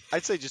mean,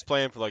 I'd say just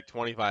play him for like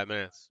 25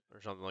 minutes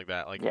or something like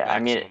that. Like Yeah,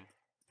 maximum. I mean,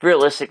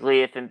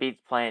 realistically, if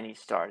Embiid's playing, he's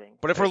starting.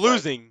 But if we're There's, like,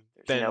 losing,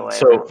 there's then no way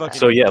so around that.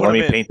 so yeah, put let him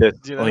me in, paint this.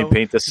 you Let me know?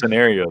 paint this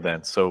scenario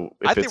then. So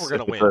if I think it's, we're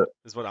gonna if it's win.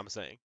 Is what I'm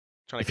saying.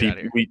 Trying to if get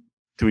out of here.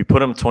 we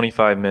put him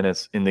 25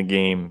 minutes in the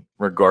game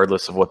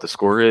regardless of what the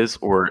score is,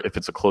 or if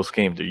it's a close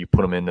game, do you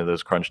put him into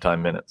those crunch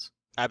time minutes?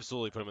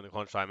 Absolutely put him in the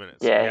crunch 5 minutes.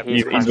 Yeah, We have to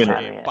he's do crunch this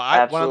time, game. yeah.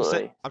 But what I'm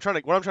Absolutely.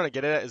 trying to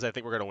get at is I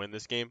think we're gonna win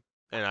this game,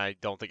 and I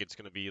don't think it's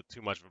gonna be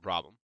too much of a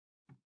problem,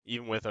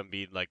 even with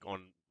Embiid like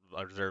on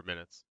reserve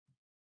minutes.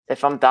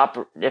 If I'm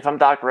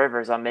Doc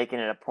Rivers, I'm making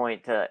it a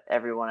point to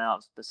everyone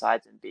else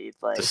besides Embiid,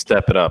 like To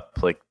step it up,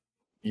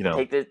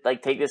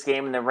 take this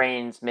game in the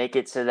reins, make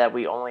it so that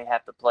we only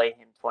have to play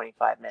him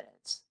 25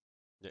 minutes.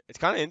 Yeah, it's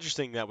kind of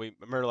interesting that we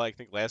remember, like I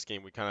think last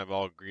game we kind of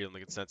all agreed on the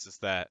consensus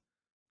that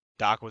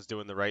Doc was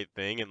doing the right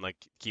thing and like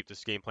keep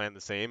this game plan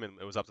the same, and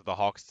it was up to the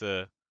Hawks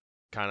to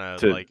kind of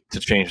to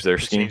change their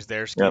scheme.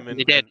 Yep.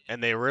 They did.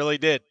 And they really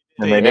did.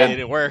 And they did.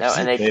 It worked. No,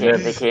 and they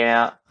did. came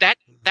out.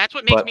 That's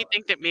what makes But- me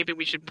think that maybe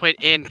we should put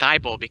in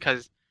Thibault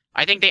because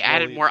I think they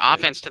added Well, more yeah.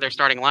 offense to their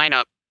starting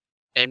lineup,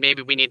 and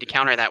maybe we need to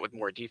counter that with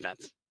more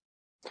defense.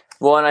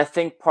 Well, and I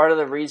think part of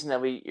the reason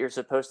that you're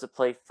supposed to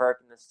play Ferk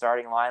in the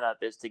starting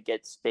lineup is to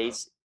get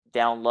space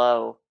down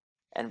low,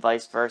 and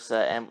vice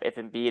versa. And if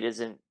Embiid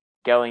isn't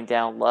going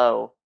down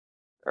low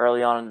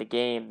early on in the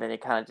game, then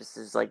it kind of just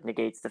is like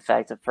negates the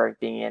fact of Ferk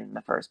being in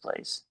the first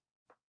place.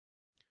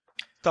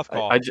 Tough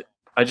call.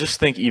 I just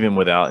think even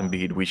without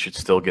Embiid, we should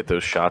still get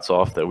those shots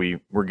off that we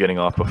were getting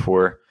off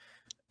before.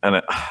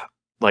 And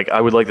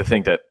I would like to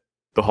think that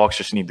the Hawks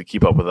just need to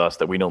keep up with us,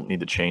 that we don't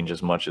need to change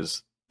as much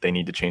as they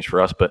need to change for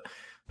us. But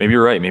maybe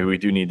you're right. Maybe we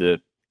do need to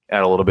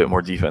add a little bit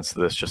more defense to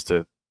this just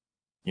to,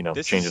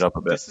 change it up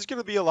a bit. This is going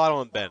to be a lot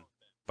on Ben,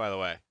 by the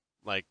way.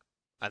 Like,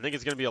 I think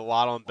it's going to be a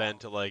lot on Ben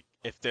to like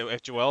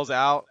if Joel's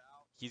out,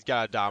 he's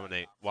got to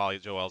dominate while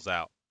Joel's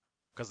out.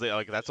 Because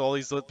that's all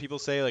these people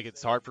say. Like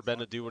it's hard for Ben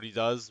to do what he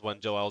does when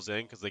Joel's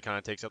in because they kind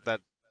of takes up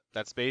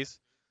that space.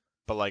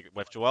 But like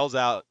if Joel's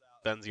out,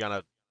 Ben's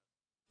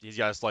he's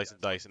got to slice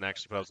and dice and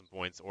actually put up some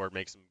points or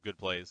make some good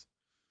plays.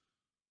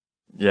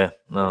 Yeah,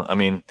 no, I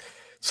mean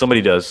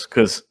somebody does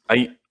because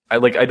I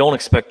don't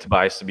expect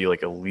Tobias to be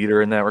like a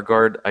leader in that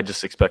regard. I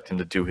just expect him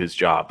to do his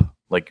job,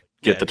 like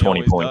get the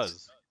 20 points.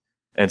 Does.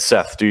 And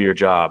Seth, do your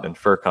job, and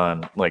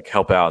Furkan, like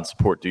help out and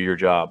support, do your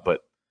job.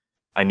 But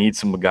I need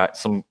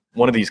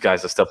one of these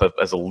guys to step up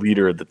as a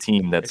leader of the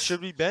team. It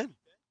should be Ben.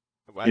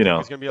 I You think know,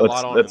 there's going to be a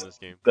lot on in this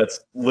game. that's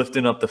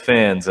lifting up the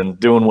fans and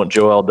doing what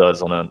Joel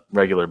does on a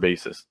regular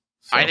basis.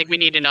 So, I think we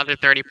need another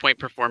 30-point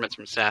performance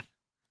from Seth.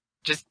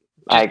 Just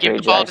I give agree,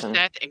 the ball Jackson. to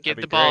Seth and give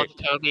That'd the be ball great.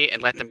 to Toby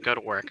and let them go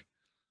to work.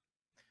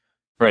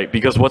 right,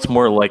 because what's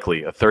more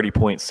likely, a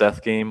 30-point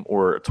Seth game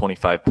or a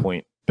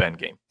 25-point Ben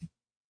game?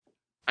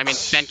 I mean,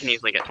 Ben can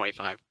easily get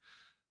 25.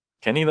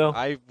 Can he though?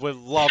 I would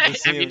love to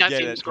see Have you him not get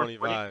seen him at score 40?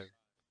 25.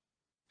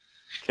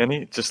 Can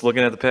he? Just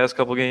looking at the past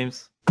couple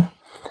games.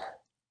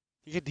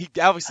 He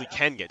obviously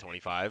can get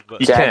 25,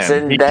 but He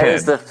Jackson, can. that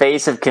is the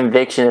face of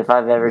conviction if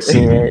I've ever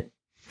seen it.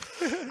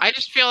 I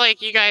just feel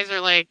like you guys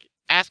are like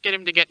asking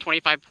him to get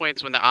 25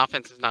 points when the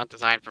offense is not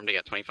designed for him to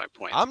get 25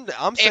 points.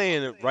 I'm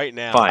saying it right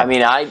now. Fine. I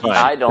mean,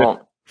 I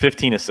don't.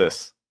 15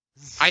 assists.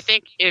 I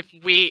think if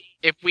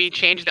we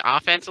change the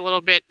offense a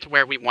little bit to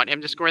where we want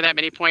him to score that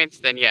many points,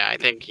 then yeah, I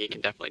think he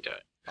can definitely do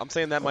it. I'm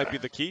saying that might be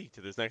the key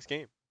to this next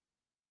game.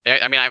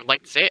 I mean, I'd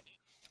like to see it.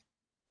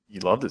 You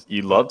love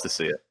to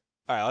see it.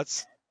 All right,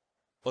 let's.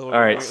 All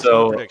right, let's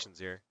so- go predictions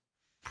here.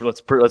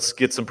 let's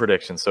get some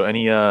predictions. So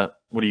any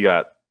what do you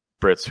got,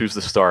 Brits? Who's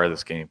the star of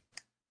this game?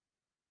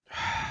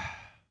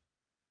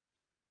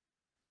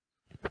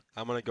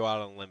 I'm gonna go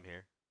out on a limb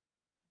here.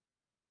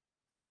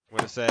 I'm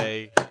gonna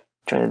say.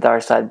 Join the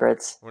dark side,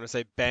 Brits. I'm gonna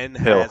say Ben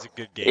Hill. has a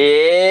good game.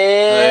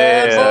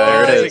 Yeah,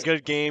 there it Ben has is. a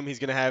good game. He's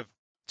gonna have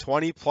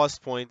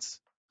 20+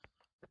 points.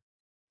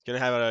 He's gonna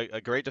have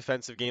a great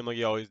defensive game like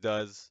he always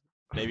does.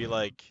 Maybe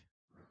like.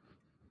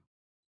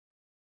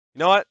 You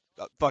know what?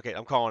 Fuck it.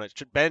 I'm calling it.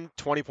 Ben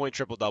 20-point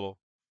triple double.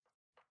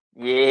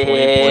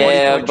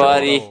 Yeah,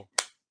 buddy.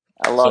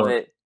 I love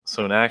it.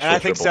 So an actual And I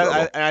think triple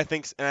double.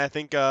 I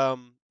think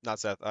not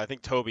Seth. I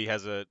think Toby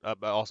has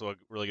also a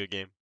really good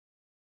game.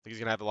 I think he's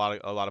gonna have a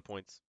lot of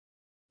points.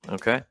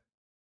 Okay.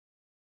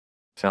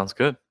 Sounds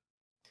good.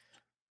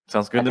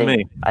 Sounds good to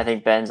me. I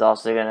think Ben's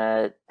also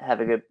gonna have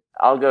a good.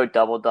 I'll go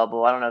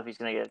double. I don't know if he's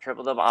gonna get a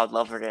triple double. I would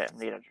love for him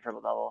to get a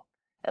triple double.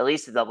 At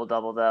least a double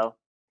though.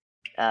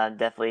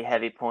 Definitely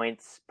heavy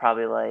points,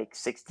 probably like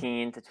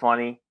 16 to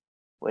 20,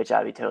 which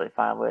I'd be totally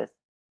fine with.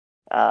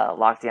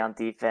 Lockdown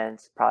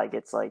defense, probably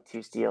gets like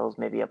 2 steals,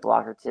 maybe a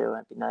block or 2.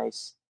 That'd be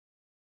nice.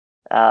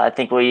 I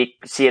think we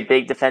see a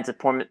big defensive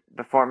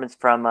performance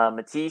from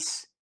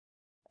Matisse.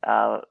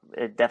 I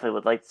definitely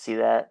would like to see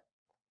that.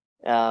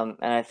 And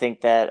I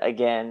think that,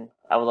 again,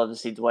 I would love to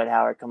see Dwight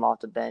Howard come off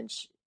the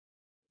bench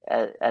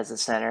as a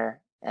center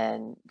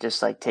and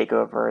just like take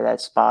over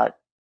that spot,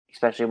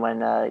 especially when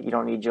you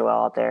don't need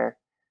Joel out there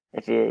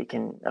if you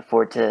can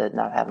afford to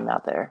not have him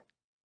out there.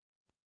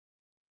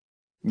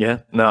 Yeah,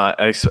 no,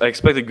 I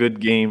expect a good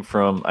game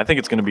from. I think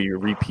it's going to be a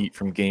repeat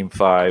from Game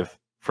 5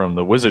 from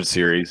the Wizards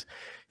series.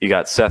 You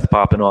got Seth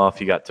popping off,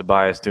 you got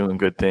Tobias doing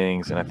good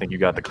things, and I think you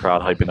got the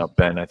crowd hyping up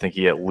Ben. I think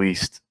he at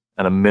least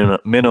at a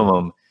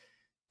minimum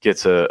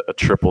gets a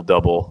triple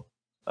double.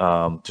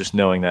 Just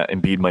knowing that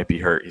Embiid might be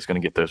hurt, he's going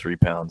to get those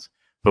rebounds.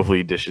 Hopefully,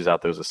 he dishes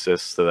out those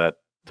assists so that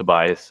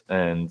Tobias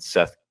and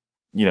Seth,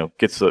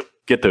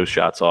 get those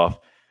shots off.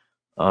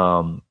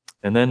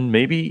 And then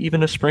maybe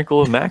even a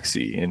sprinkle of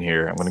Maxey in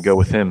here. I'm going to go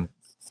with him.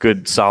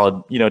 Good,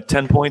 solid,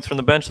 10 points from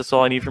the bench. That's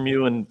all I need from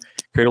you, and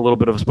create a little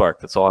bit of a spark.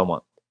 That's all I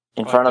want.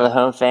 In front of the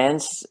home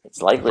fans,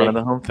 it's likely. In front of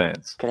the home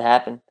fans. Could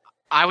happen.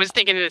 I was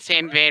thinking in the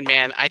same vein,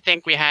 man. I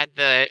think we had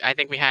the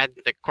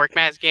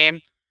Korkmaz game.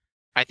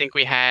 I think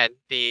we had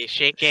the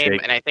Shake game,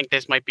 and I think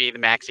this might be the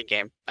Maxey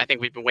game. I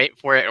think we've been waiting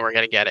for it, and we're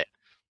going to get it.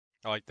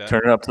 I like that.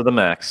 Turn it up to the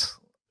max.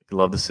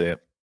 Love to see it.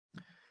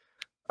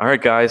 All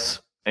right,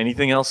 guys.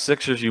 Anything else,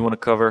 Sixers, you want to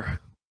cover?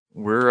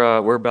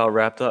 We're about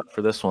wrapped up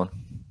for this one.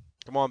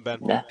 Come on, Ben.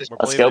 Yeah.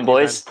 Let's go,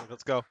 boys.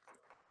 Let's go.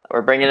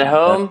 We're bringing it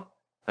home.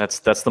 That's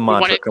the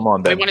mantra. Come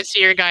on, Ben. We want to see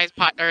your guys'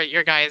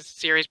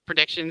 series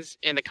predictions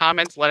in the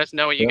comments. Let us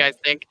know what you guys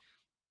think.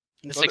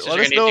 The Sixers let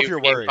are us going know to if do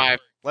you're Game worried. 5.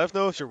 Let us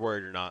know if you're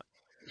worried or not.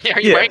 Are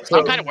you worried?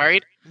 I'm kind of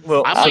worried.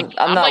 Well,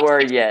 I'm not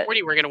worried yet.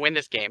 We're going to win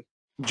this game.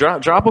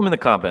 Drop them in the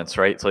comments,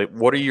 right? It's like,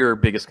 what are your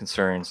biggest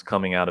concerns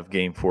coming out of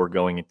Game 4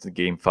 going into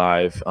Game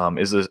 5?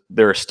 Is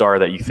there a star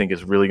that you think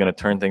is really going to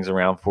turn things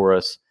around for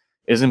us?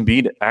 Is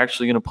Embiid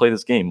actually going to play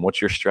this game? What's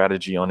your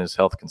strategy on his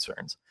health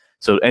concerns?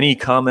 So any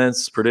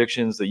comments,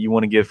 predictions that you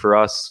want to give for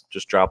us,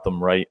 just drop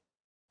them right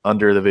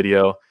under the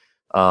video.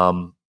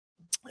 And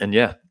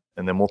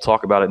then we'll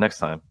talk about it next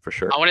time for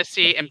sure. I want to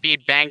see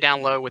Embiid bang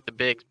down low with the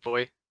bigs,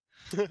 boy.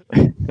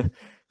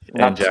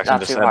 And Jackson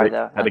just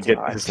had to get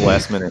his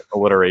last-minute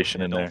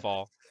alliteration in there.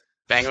 Fall.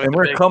 And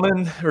we're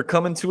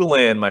coming to a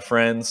land, my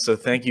friends. So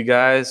thank you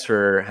guys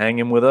for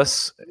hanging with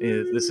us.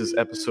 This is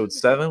episode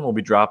 7. We'll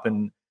be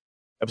dropping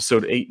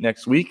episode 8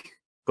 next week,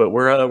 but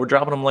we're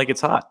dropping them like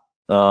it's hot.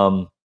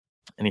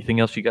 Anything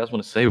else you guys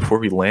want to say before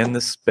we land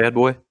this bad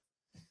boy?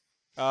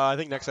 I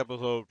think next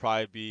episode will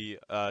probably be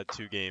a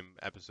 2-game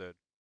episode.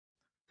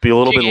 Be a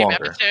little bit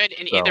longer. Episode,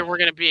 and either we're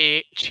going to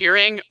be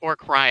cheering or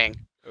crying.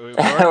 Or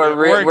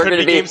it could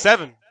be Game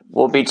 7.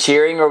 We'll be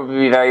cheering or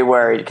we'll be very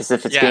worried, because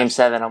if it's Game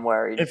 7, I'm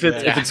worried. If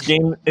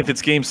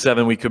it's Game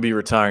 7, we could be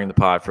retiring the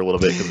pod for a little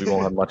bit because we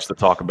won't have much to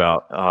talk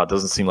about. It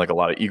doesn't seem like a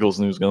lot of Eagles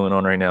news going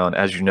on right now, and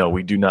as you know,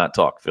 we do not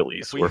talk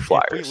Phillies. We're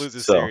Flyers. If we lose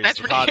this series,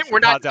 that's we're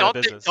not. Don't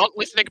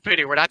listen to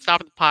Caputi. We're not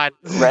stopping the pod.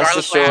 Rest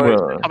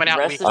assured, coming out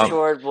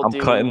I'm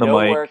cutting the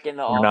mic. Work in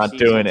the We're not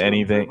doing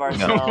anything.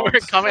 No. We're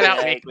coming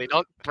out weekly.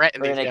 Don't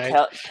threaten these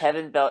guys.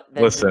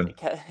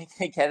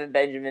 Kevin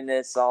Benjamin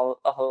this all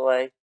the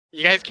way.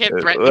 You guys can't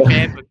threaten the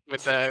fans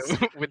with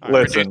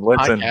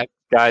listen,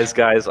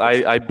 guys.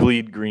 I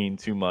bleed green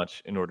too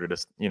much in order to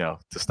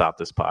stop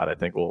this pod. I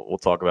think we'll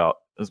talk about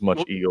as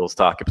much Eagles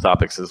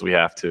topics as we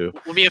have to.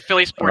 We'll be a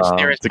Philly sports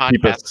theorist to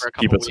podcast for a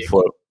couple keep us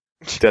afloat,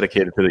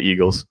 dedicated to the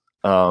Eagles.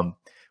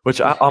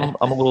 Which I'm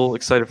a little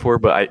excited for,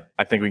 but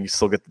I think we can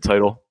still get the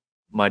title.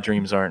 My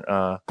dreams aren't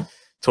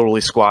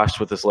totally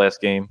squashed with this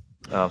last game.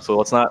 So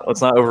let's not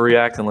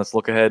overreact, and let's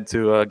look ahead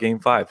to Game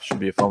 5. Should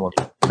be a fun one.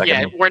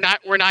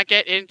 We're not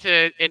getting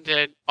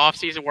into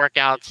off-season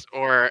workouts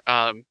or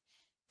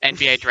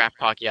NBA draft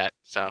talk yet.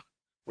 So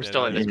we're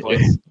still in this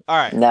place. All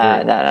right.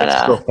 Nah.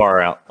 It's still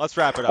far out. Let's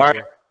wrap it up. All right.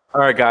 Here.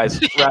 All right, guys,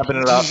 wrapping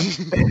it up.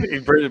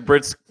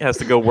 Brits has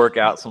to go work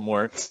out some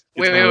more.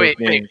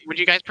 Wait. Would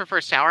you guys prefer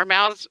sour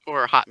mouths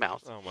or hot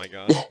mouths? Oh my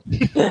god. All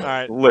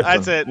right, Listen,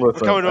 that's it. Listen. We're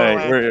coming to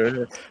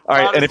Hey, all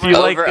right, and if you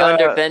like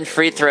under bench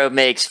free throw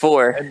makes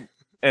 4.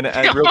 And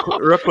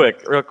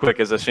real quick,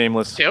 as a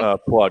shameless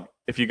plug,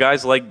 if you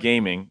guys like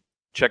gaming,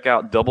 check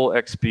out Double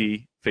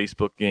XP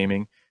Facebook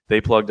Gaming. They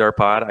plugged our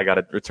pod. I got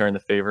to return the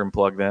favor and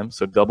plug them.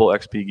 So Double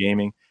XP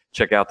Gaming,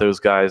 check out those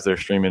guys. They're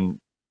streaming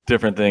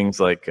different things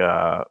like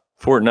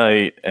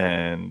Fortnite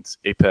and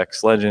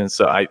Apex Legends.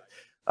 So I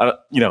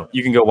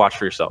you can go watch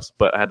for yourselves.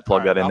 But I had to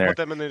plug that in there. Put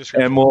them in the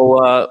description. And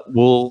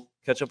we'll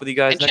catch up with you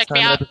guys next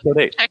time on episode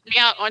 8. Check me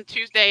out on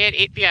Tuesday at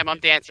 8 p.m. I'm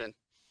dancing.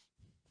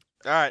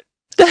 All right.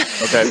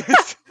 Okay.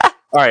 All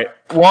right.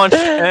 Launched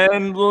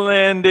and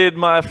landed,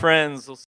 my friends.